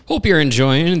care. Hope you're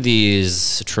enjoying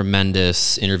these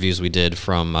tremendous interviews we did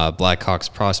from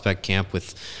Blackhawks prospect camp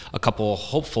with a couple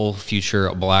hopeful future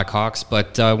Blackhawks.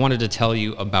 But I wanted to tell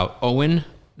you about Owen.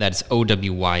 That's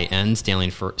OWYN,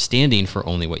 standing for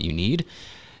Only What You Need.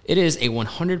 It is a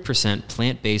 100%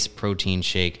 plant-based protein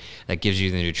shake that gives you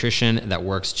the nutrition that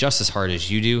works just as hard as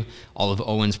you do. All of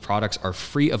Owen's products are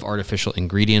free of artificial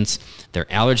ingredients. They're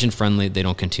allergen-friendly. They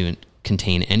don't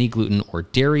contain any gluten or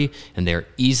dairy, and they're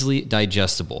easily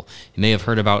digestible. You may have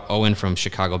heard about Owen from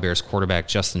Chicago Bears quarterback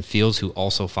Justin Fields, who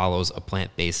also follows a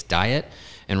plant-based diet.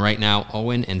 And right now,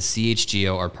 Owen and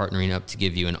CHGO are partnering up to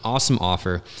give you an awesome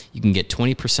offer. You can get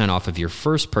 20% off of your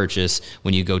first purchase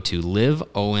when you go to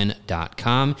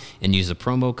liveowen.com and use the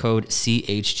promo code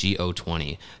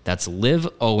CHGO20. That's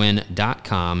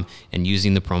liveowen.com and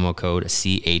using the promo code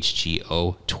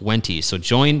CHGO20. So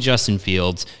join Justin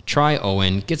Fields, try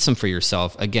Owen, get some for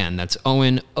yourself. Again, that's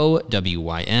Owen,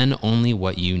 OWYN, only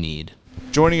what you need.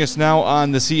 Joining us now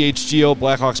on the CHGO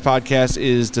Blackhawks podcast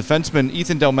is defenseman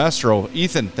Ethan Del Mastro.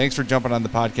 Ethan, thanks for jumping on the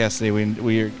podcast today.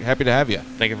 We're happy to have you.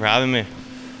 Thank you for having me.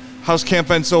 How's camp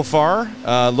been so far?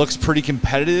 Looks pretty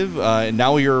competitive. And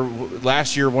now you're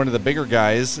last year one of the bigger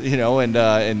guys,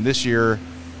 and this year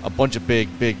a bunch of big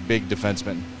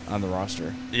defensemen on the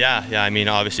roster. Yeah. I mean,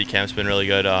 obviously camp's been really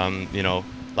good.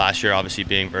 Last year obviously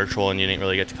being virtual and you didn't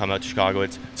really get to come out to Chicago.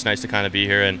 It's nice to kind of be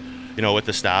here and with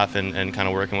the staff and kind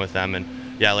of working with them. And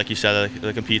yeah, like you said,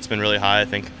 the compete's been really high. I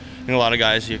think a lot of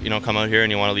guys, come out here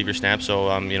and you want to leave your stamp.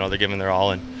 So, they're giving their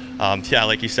all. And yeah,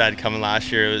 like you said, coming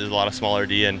last year, it was a lot of smaller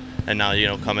D. And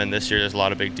now, coming this year, there's a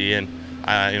lot of big D. And,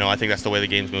 I think that's the way the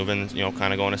game's moving,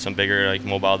 kind of going to some bigger, like,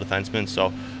 mobile defensemen.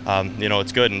 So,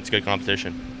 it's good and it's good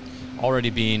competition. Already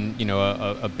being,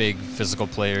 a big physical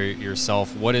player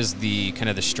yourself, what is the kind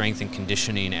of the strength and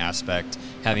conditioning aspect,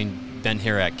 having been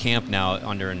here at camp now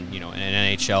under an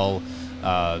NHL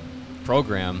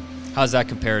program? How does that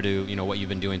compare to what you've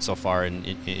been doing so far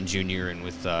in junior and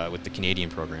with the Canadian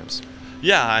programs?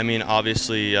 Yeah, I mean,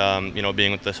 obviously,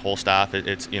 being with this whole staff,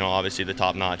 it's obviously the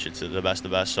top notch. It's the best of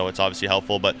the best, so it's obviously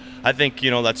helpful. But I think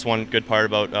that's one good part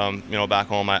about back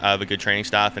home. I have a good training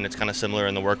staff, and it's kind of similar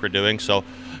in the work we're doing. So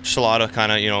just a lot of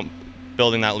kind of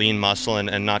building that lean muscle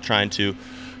and not trying to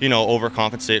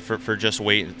overcompensate for just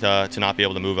weight to not be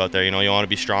able to move out there. You want to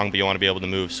be strong, but you want to be able to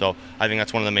move. So I think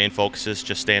that's one of the main focuses,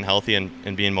 just staying healthy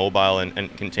and being mobile and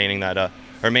maintaining that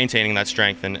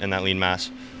strength and that lean mass.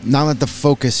 Now that the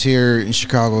focus here in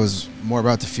Chicago is more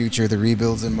about the future, the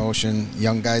rebuild's in motion,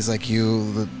 young guys like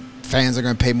you, the fans are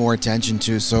going to pay more attention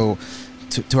to. So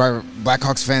to our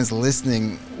Blackhawks fans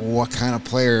listening, what kind of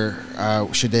player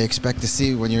should they expect to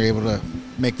see when you're able to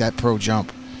make that pro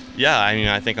jump? Yeah, I mean,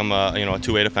 I think I'm a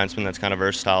two-way defenseman that's kind of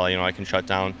versatile. I can shut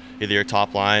down either your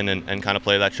top line and kind of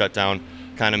play that shutdown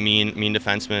kind of mean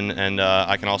defenseman, and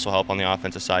I can also help on the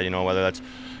offensive side, whether that's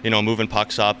moving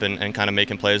pucks up and kind of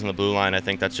making plays on the blue line. I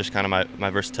think that's just kind of my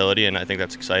versatility, and I think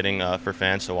that's exciting for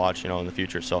fans to watch in the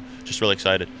future. So just really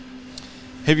excited.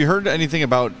 Have you heard anything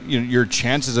about your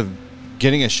chances of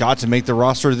getting a shot to make the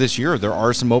roster this year? There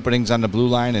are some openings on the blue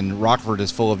line, and Rockford is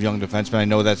full of young defensemen. I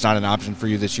know that's not an option for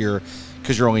you this year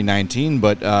because you're only 19,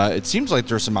 but it seems like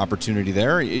there's some opportunity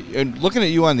there. And looking at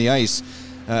you on the ice,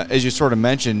 as you sort of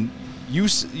mentioned, you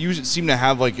seem to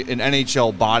have like an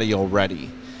NHL body already.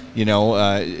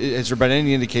 Has there been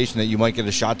any indication that you might get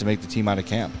a shot to make the team out of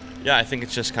camp? Yeah, I think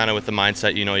it's just kind of with the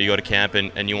mindset, you go to camp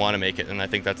and you want to make it, and I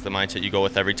think that's the mindset you go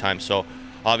with every time. So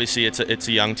obviously it's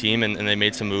a young team, and they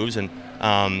made some moves, and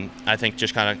I think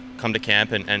just kind of come to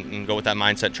camp and go with that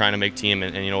mindset, trying to make team,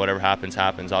 and whatever happens.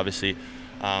 Obviously,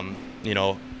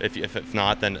 if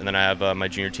not, then I have my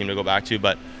junior team to go back to.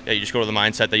 But yeah, you just go to the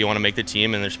mindset that you want to make the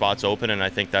team and there's spots open, and I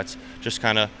think that's just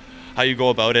kind of how you go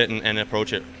about it and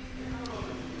approach it.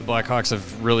 The Blackhawks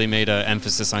have really made an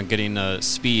emphasis on getting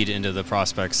speed into the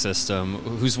prospect system.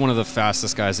 Who's one of the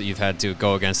fastest guys that you've had to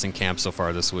go against in camp so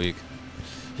far this week?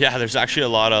 Yeah, there's actually a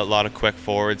lot of quick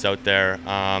forwards out there.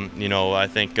 I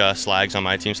think Slag's on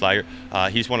my team. Slager,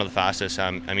 he's one of the fastest.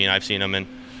 I've seen him in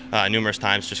numerous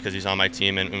times just because he's on my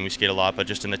team and we skate a lot. But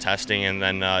just in the testing and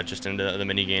then just in the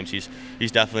mini games,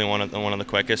 he's definitely one of the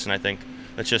quickest. And I think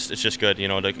it's just good,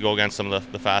 to go against some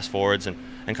of the fast forwards and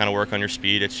kind of work on your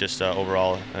speed. It's just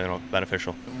overall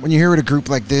beneficial. When you're here with a group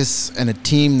like this and a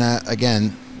team that,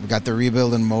 again, we got the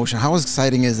rebuild in motion, how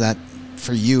exciting is that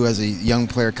for you as a young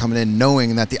player coming in,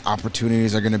 knowing that the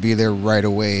opportunities are going to be there right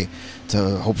away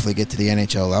to hopefully get to the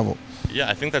NHL level? Yeah,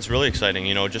 I think that's really exciting,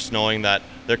 just knowing that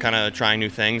they're kind of trying new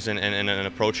things and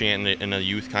approaching it in a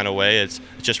youth kind of way. It's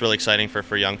just really exciting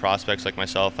for young prospects like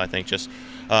myself. I think just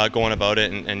going about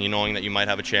it and knowing that you might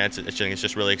have a chance, it's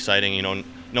just really exciting,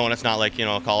 knowing it's not like,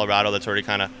 Colorado that's already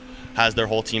kind of has their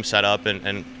whole team set up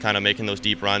and kind of making those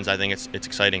deep runs. I think it's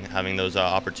exciting having those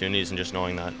opportunities and just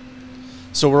knowing that.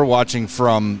 So we're watching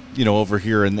from, over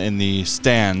here in the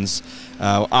stands,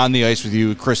 on the ice with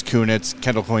you, Chris Kunitz,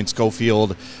 Kendall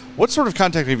Coyne-Schofield. What sort of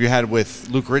contact have you had with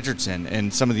Luke Richardson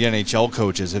and some of the NHL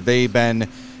coaches? Have they been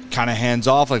kind of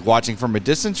hands-off, like watching from a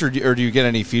distance, or do you get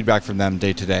any feedback from them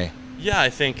day to day? Yeah, I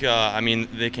think,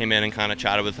 they came in and kind of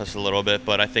chatted with us a little bit,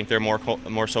 but I think they're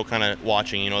more so kind of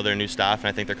watching, their new staff, and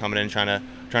I think they're coming in trying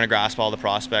to grasp all the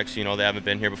prospects. They haven't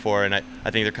been here before, and I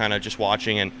think they're kind of just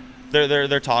watching, and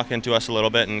they're talking to us a little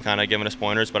bit and kind of giving us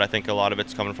pointers, but I think a lot of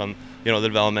it's coming from, the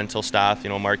developmental staff.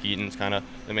 Mark Eaton's kind of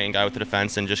the main guy with the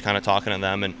defense and just kind of talking to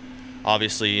them, and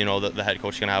obviously, the head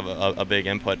coach is going to have a big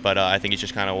input, but I think he's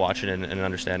just kind of watching and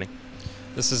understanding.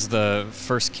 This is the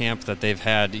first camp that they've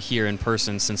had here in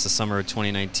person since the summer of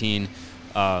 2019.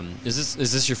 Is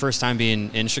this your first time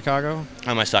being in Chicago?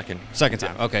 My second. Second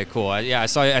time. Yeah. Okay, cool. I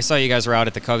saw you guys were out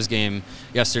at the Cubs game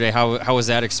yesterday. How was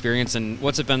that experience, and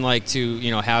what's it been like to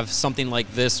have something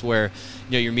like this where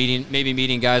you're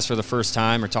meeting guys for the first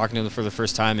time or talking to them for the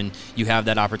first time, and you have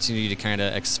that opportunity to kind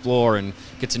of explore and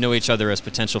get to know each other as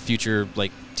potential future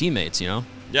teammates. Yeah,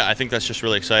 I think that's just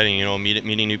really exciting.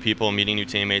 Meeting new people, meeting new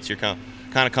teammates. You're kind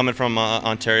of coming from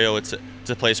Ontario. It's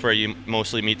a place where you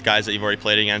mostly meet guys that you've already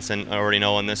played against and already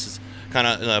know, and this is kind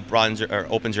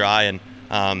of opens your eye,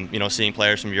 and seeing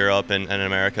players from Europe and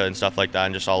America and stuff like that,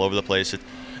 and just all over the place.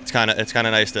 It's kind of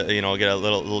nice to get a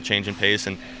little change in pace,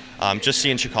 and just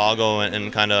seeing Chicago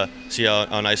and kind of see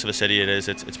how nice of a city it is.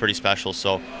 It's pretty special.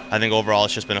 So I think overall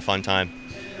it's just been a fun time.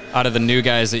 Out of the new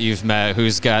guys that you've met,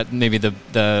 who's got maybe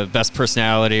the best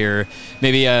personality, or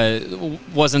maybe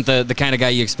wasn't the kind of guy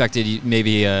you expected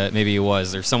maybe he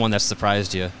was, or someone that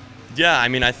surprised you? Yeah,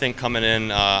 I think coming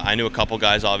in, I knew a couple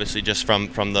guys obviously just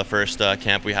from the first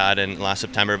camp we had in last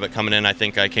September, but coming in, I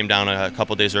think I came down a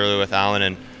couple days earlier with Alan,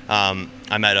 and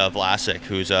I met Vlasic,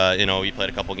 who's he played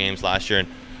a couple games last year, and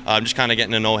I'm just kind of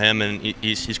getting to know him, and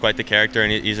he's quite the character,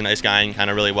 and he's a nice guy, and kind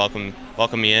of really welcomed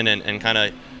me in, and kind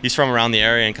of he's from around the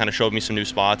area and kind of showed me some new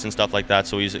spots and stuff like that.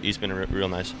 So he's been real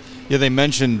nice. Yeah, they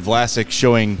mentioned Vlasic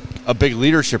showing a big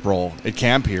leadership role at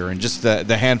camp here, and just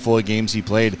the handful of games he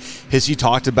played. Has he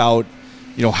talked about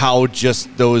how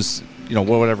just those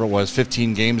whatever it was,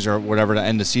 15 games or whatever to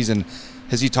end the season?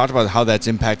 Has he talked about how that's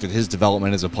impacted his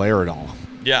development as a player at all?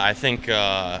 Yeah, I think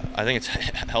it's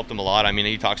helped him a lot.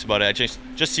 He talks about it.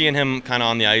 Just seeing him kind of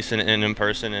on the ice and in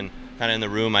person and kind of in the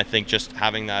room. I think just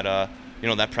having that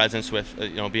that presence with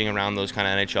being around those kind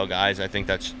of NHL guys. I think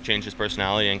that's changed his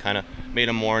personality and kind of made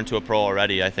him more into a pro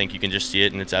already. I think you can just see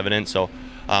it and it's evident. So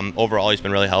overall, he's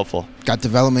been really helpful. Got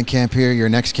development camp here. Your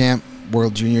next camp,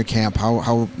 World Junior Camp.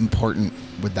 How important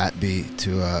would that be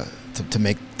to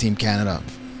make Team Canada?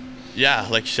 Yeah,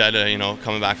 like you said,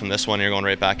 coming back from this one, you're going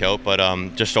right back out. But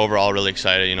just overall, really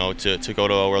excited, to go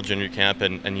to a World Junior Camp,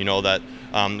 and that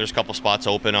there's a couple spots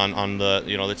open on the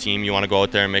the team. You want to go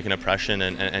out there and make an impression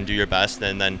and do your best,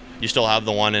 and then you still have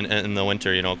the one in the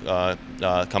winter,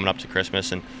 coming up to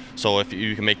Christmas. And so if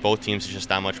you can make both teams, it's just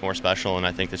that much more special. And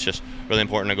I think it's just really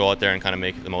important to go out there and kind of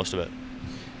make the most of it.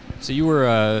 So you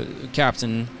were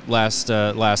captain last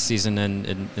season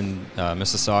in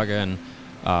Mississauga, and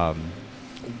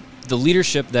the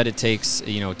leadership that it takes,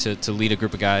 to lead a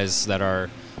group of guys that are,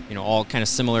 all kind of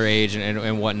similar age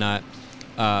and whatnot.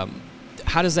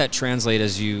 How does that translate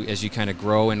as you kind of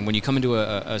grow? And when you come into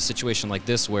a situation like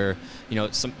this where,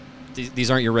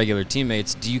 these aren't your regular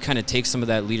teammates. Do you kind of take some of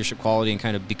that leadership quality and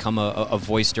kind of become a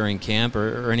voice during camp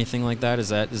or anything like that? Is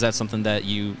that something that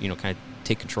you kind of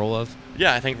take control of?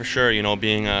 Yeah, I think for sure,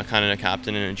 being kind of a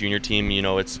captain in a junior team,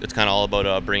 it's kind of all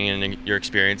about bringing in your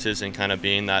experiences and kind of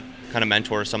being that kind of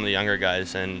mentor to some of the younger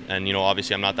guys. And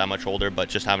obviously I'm not that much older, but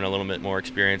just having a little bit more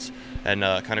experience and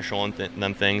kind of showing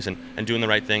them things and doing the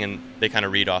right thing, and they kind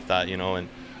of read off that, and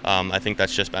I think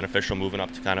that's just beneficial moving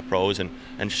up to kind of pros and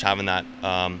just having that,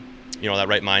 that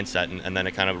right mindset, and then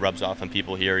it kind of rubs off on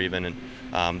people here even.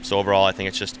 And so overall, I think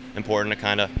it's just important to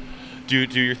kind of do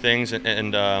your things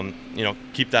and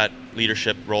keep that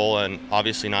leadership role, and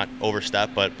obviously not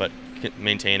overstep, but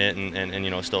maintain it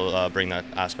and still bring that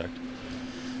aspect.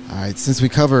 All right, since we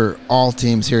cover all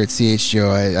teams here at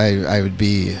CHGO, I would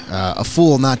be a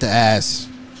fool not to ask.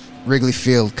 Wrigley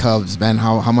Field Cubs, Ben,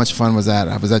 how much fun was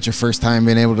that? Was that your first time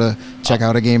being able to check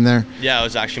out a game there? Yeah, it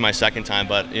was actually my second time,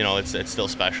 but it's still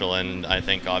special, and I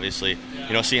think obviously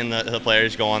seeing the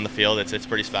players go on the field, it's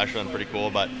pretty special and pretty cool.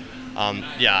 But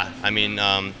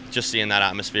just seeing that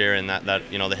atmosphere and that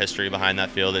the history behind that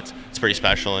field, it's pretty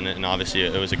special, and obviously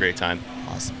it was a great time.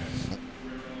 Awesome.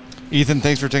 Ethan,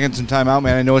 thanks for taking some time out,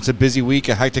 man. I know it's a busy week,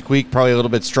 a hectic week, probably a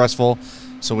little bit stressful,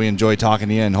 so we enjoy talking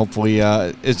to you, and hopefully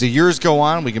as the years go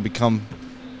on, we can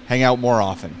hang out more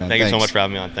often. Thank you so much for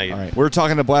having me on. Thank you. All right. We're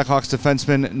talking to Blackhawks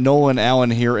defenseman Nolan Allen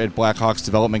here at Blackhawks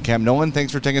Development Camp. Nolan,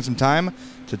 thanks for taking some time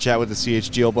to chat with the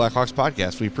CHGO Blackhawks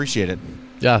podcast. We appreciate it.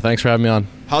 Yeah, thanks for having me on.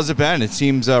 How's it been? It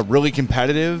seems really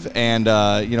competitive, and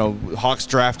Hawks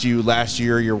draft you last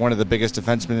year. You're one of the biggest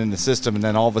defensemen in the system, and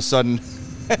then all of a sudden,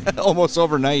 almost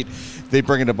overnight, they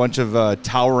bring in a bunch of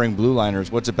towering blue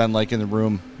liners. What's it been like in the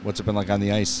room? What's it been like on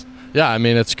the ice? Yeah, I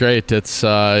mean, it's great. It's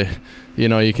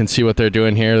you can see what they're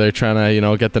doing here. They're trying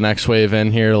to get the next wave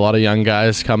in here. A lot of young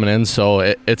guys coming in, so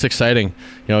it's exciting.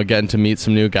 Getting to meet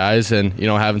some new guys and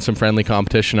having some friendly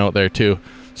competition out there too.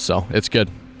 So it's good.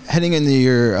 Heading into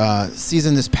your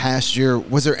season this past year,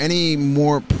 was there any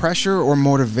more pressure or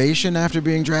motivation after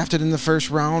being drafted in the first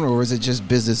round, or was it just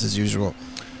business as usual?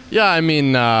 Yeah, I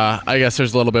mean, I guess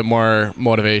there's a little bit more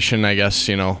motivation, I guess,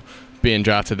 being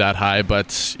drafted that high,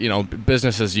 but,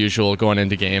 business as usual going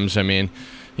into games. I mean,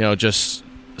 just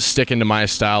sticking to my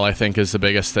style, I think, is the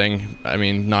biggest thing. I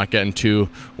mean, not getting too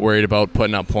worried about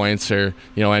putting up points or,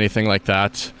 anything like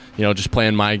that. Just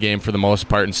playing my game for the most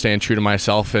part and staying true to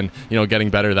myself and, getting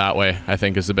better that way, I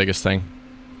think, is the biggest thing.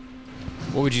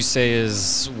 What would you say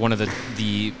is one of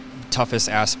the toughest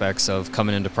aspects of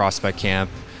coming into prospect camp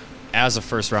as a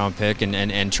first-round pick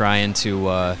and trying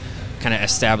to kind of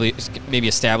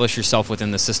establish yourself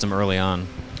within the system early on?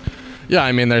 Yeah,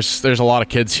 I mean, there's a lot of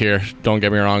kids here, don't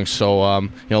get me wrong, so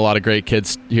a lot of great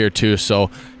kids here too. So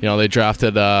they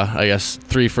drafted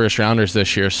 3 first-rounders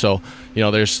this year, so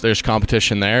there's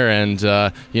competition there, and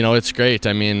it's great.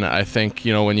 I mean, I think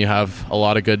when you have a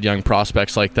lot of good young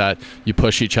prospects like that, you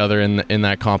push each other in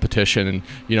that competition, and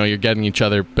you're getting each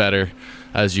other better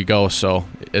as you go, so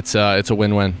it's a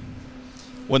win-win.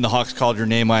 When the Hawks called your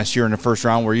name last year in the first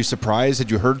round, were you surprised?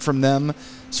 Had you heard from them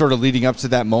sort of leading up to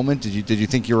that moment? Did you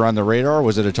think you were on the radar, or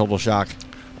was it a total shock?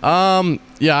 Yeah,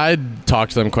 I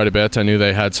talked to them quite a bit. I knew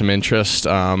they had some interest.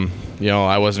 I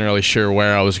wasn't really sure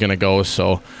where I was going to go,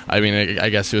 so I mean, I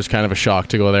guess it was kind of a shock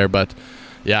to go there, but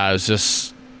yeah, I was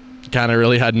just kind of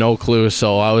really had no clue,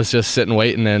 so I was just sitting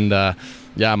waiting, and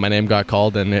my name got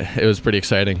called, and it was pretty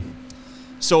exciting.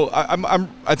 So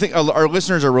I think our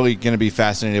listeners are really going to be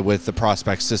fascinated with the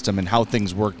prospect system and how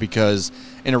things work, because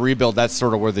in a rebuild, that's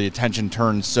sort of where the attention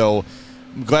turns. So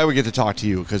I'm glad we get to talk to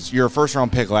you, because you're a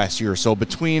first-round pick last year. So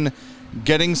between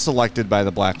getting selected by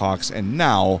the Blackhawks and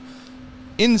now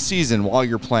in season while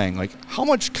you're playing, like, how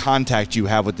much contact do you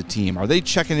have with the team? Are they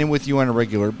checking in with you on a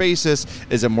regular basis?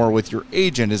 Is it more with your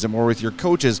agent? Is it more with your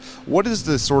coaches? What is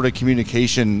the sort of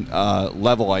communication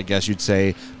level, I guess you'd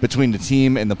say, between the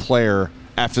team and the player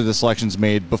after the selection's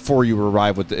made before you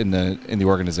arrive in the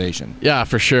organization? Yeah,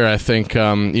 for sure. I think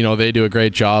they do a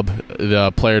great job,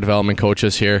 the player development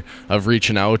coaches here, of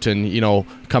reaching out and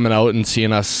coming out and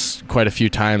seeing us quite a few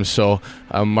times. So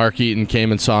Mark Eaton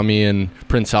came and saw me in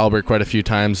Prince Albert quite a few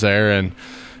times there, and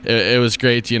it was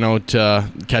great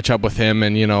to catch up with him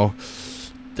and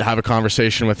to have a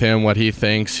conversation with him, what he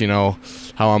thinks, how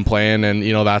I'm playing, and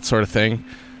that sort of thing.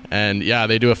 And yeah,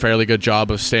 they do a fairly good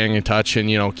job of staying in touch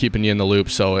and keeping you in the loop,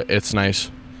 so it's nice.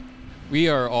 We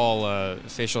are all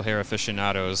facial hair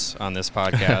aficionados on this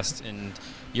podcast, and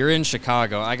you're in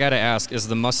Chicago. I got to ask, is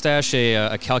the mustache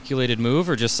a calculated move,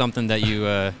 or just something that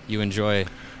you enjoy? It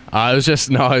was just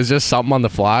something on the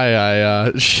fly.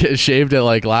 I shaved it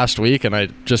like last week, and I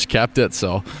just kept it.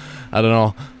 So I don't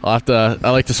know.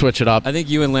 I like to switch it up. I think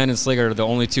you and Landon Slinger are the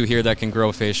only two here that can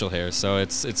grow facial hair, so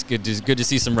it's good to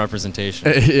see some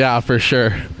representation. Yeah, for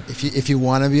sure. If you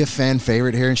want to be a fan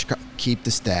favorite here in Chicago, keep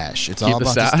the stash. It's all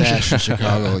about the stash in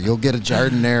Chicago. You'll get a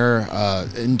Jardinere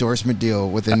endorsement deal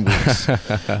within weeks.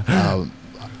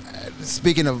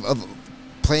 Speaking of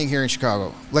playing here in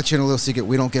Chicago, let you in a little secret.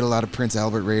 We don't get a lot of Prince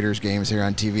Albert Raiders games here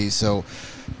on TV, so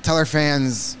tell our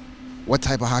fans what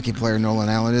type of hockey player Nolan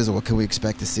Allen is, or what can we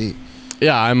expect to see?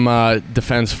 Yeah, I'm a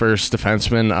defense first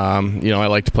defenseman. I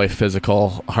like to play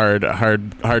physical,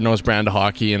 hard-nosed brand of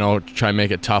hockey. Try and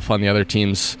make it tough on the other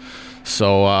teams.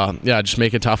 So just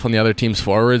make it tough on the other team's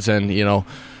forwards, and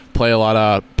play a lot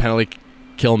of penalty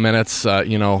kill minutes.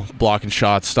 Blocking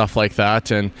shots, stuff like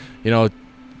that, and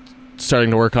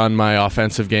starting to work on my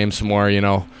offensive game some more.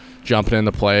 Jumping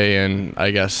into play, and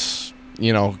I guess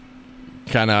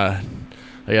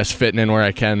fitting in where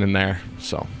I can in there.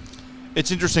 So. It's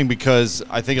interesting because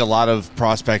I think a lot of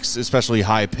prospects, especially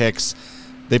high picks,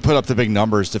 they put up the big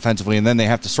numbers defensively, and then they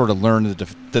have to sort of learn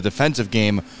the defensive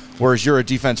game, whereas you're a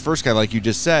defense-first guy, like you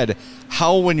just said.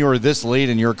 How, when you're this late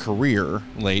in your career,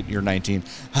 you're 19,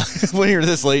 when you're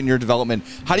this late in your development,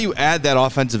 how do you add that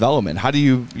offensive element? How do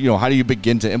you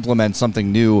begin to implement something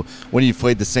new when you've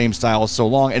played the same style so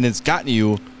long, and it's gotten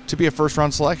you to be a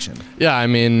first-round selection? Yeah, I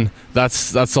mean,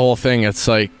 that's the whole thing. It's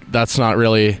like that's not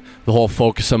really the whole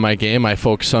focus of my game. I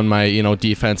focus on my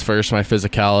defense first, my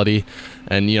physicality,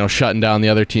 and shutting down the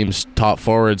other team's top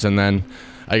forwards. And then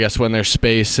I guess when there's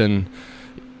space and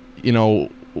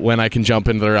when I can jump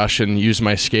into the rush and use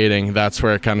my skating, that's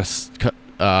where it kind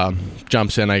of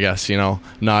jumps in. I guess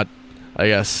not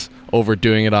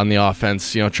overdoing it on the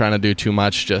offense. Trying to do too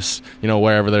much. Just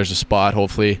wherever there's a spot,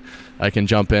 hopefully I can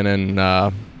jump in and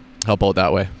help out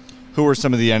that way. Who were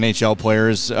some of the NHL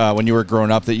players when you were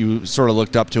growing up that you sort of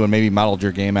looked up to and maybe modeled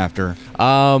your game after?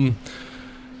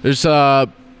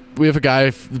 We have a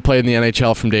guy who played in the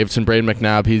NHL from Davidson, Braden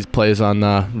McNabb. He plays on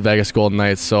the Vegas Golden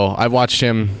Knights. So I've watched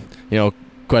him,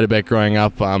 quite a bit growing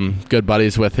up. Good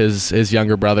buddies with his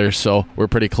younger brother, so we're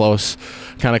pretty close,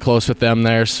 kind of close with them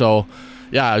there. So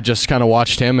yeah, I just kind of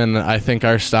watched him, and I think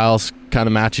our styles kind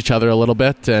of match each other a little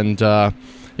bit. And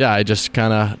I just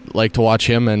kind of like to watch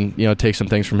him and take some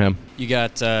things from him. You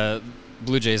got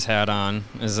Blue Jays hat on.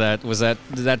 Did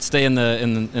that stay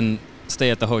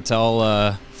at the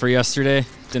hotel for yesterday?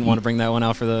 Didn't want to bring that one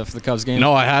out for the Cubs game?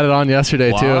 No, I had it on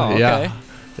yesterday too. Okay.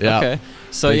 Yeah. Okay.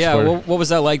 So what was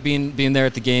that like being there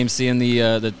at the game, seeing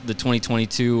the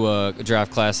 2022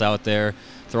 draft class out there,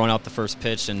 throwing out the first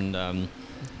pitch, and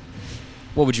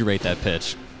what would you rate that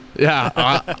pitch? Yeah,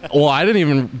 I didn't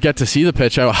even get to see the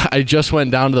pitch. I just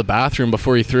went down to the bathroom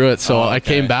before he threw it, so I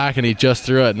came back and he just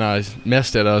threw it, and I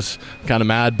missed it. I was kind of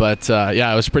mad, but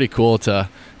it was pretty cool to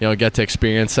get to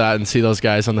experience that and see those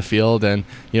guys on the field and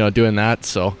doing that.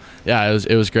 So yeah,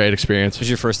 it was a great experience. Was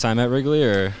your first time at Wrigley,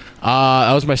 or?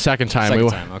 That was my second time.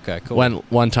 Okay, cool.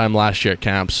 Went one time last year at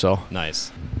camp. So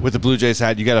nice. With the Blue Jays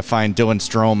hat, you got to find Dylan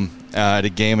Strome at a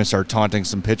game and start taunting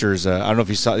some pitchers. I don't know if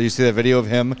you see that video of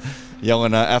him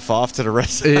yelling F off to the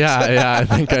rest. Yeah, I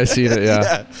think I seen it.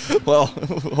 Yeah. Well,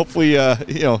 hopefully,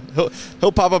 he'll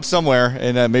pop up somewhere,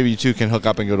 and maybe you two can hook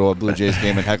up and go to a Blue Jays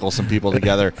game and heckle some people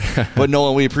together. But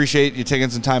Nolan, we appreciate you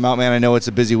taking some time out, man. I know it's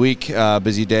a busy week,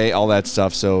 busy day, all that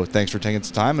stuff. So thanks for taking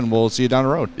some time, and we'll see you down the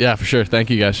road. Yeah, for sure.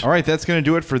 Thank you, guys. All right, that's going to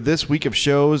do it for this week of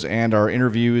shows and our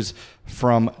interviews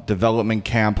from development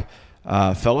camp.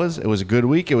 Fellas, it was a good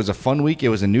week. It was a fun week. It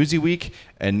was a newsy week.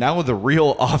 And now the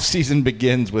real offseason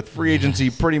begins with free agency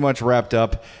pretty much wrapped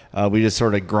up. We just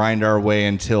sort of grind our way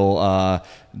until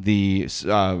the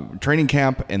training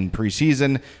camp and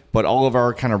preseason. But all of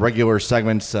our kind of regular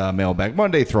segments, Mailbag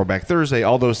Monday, Throwback Thursday,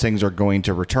 all those things are going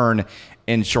to return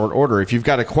in short order. If you've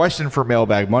got a question for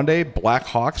Mailbag Monday,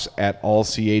 Blackhawks at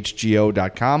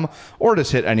allchgo.com, or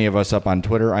just hit any of us up on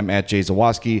Twitter. I'm at Jay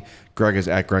Zawoski, Greg is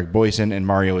at Greg Boyson, and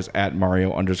Mario is at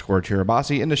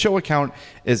Mario_Tirabassi, and the show account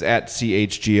is at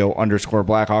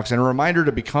CHGO_Blackhawks. And a reminder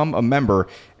to become a member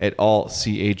at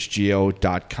allchgo.com.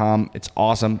 It's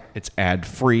awesome. It's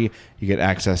ad-free. You get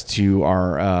access to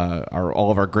our all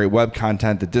of our great web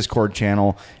content, the Discord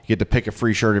channel. You get to pick a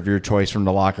free shirt of your choice from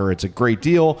the locker. It's a great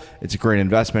deal. It's a great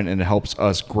investment, and it helps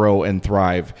us grow and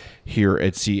thrive here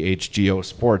at CHGO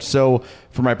Sports. So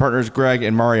for my partners, Greg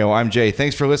and Mario, I'm Jay.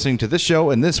 Thanks for listening to this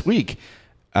show and this week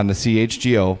on the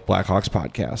CHGO Blackhawks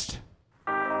podcast.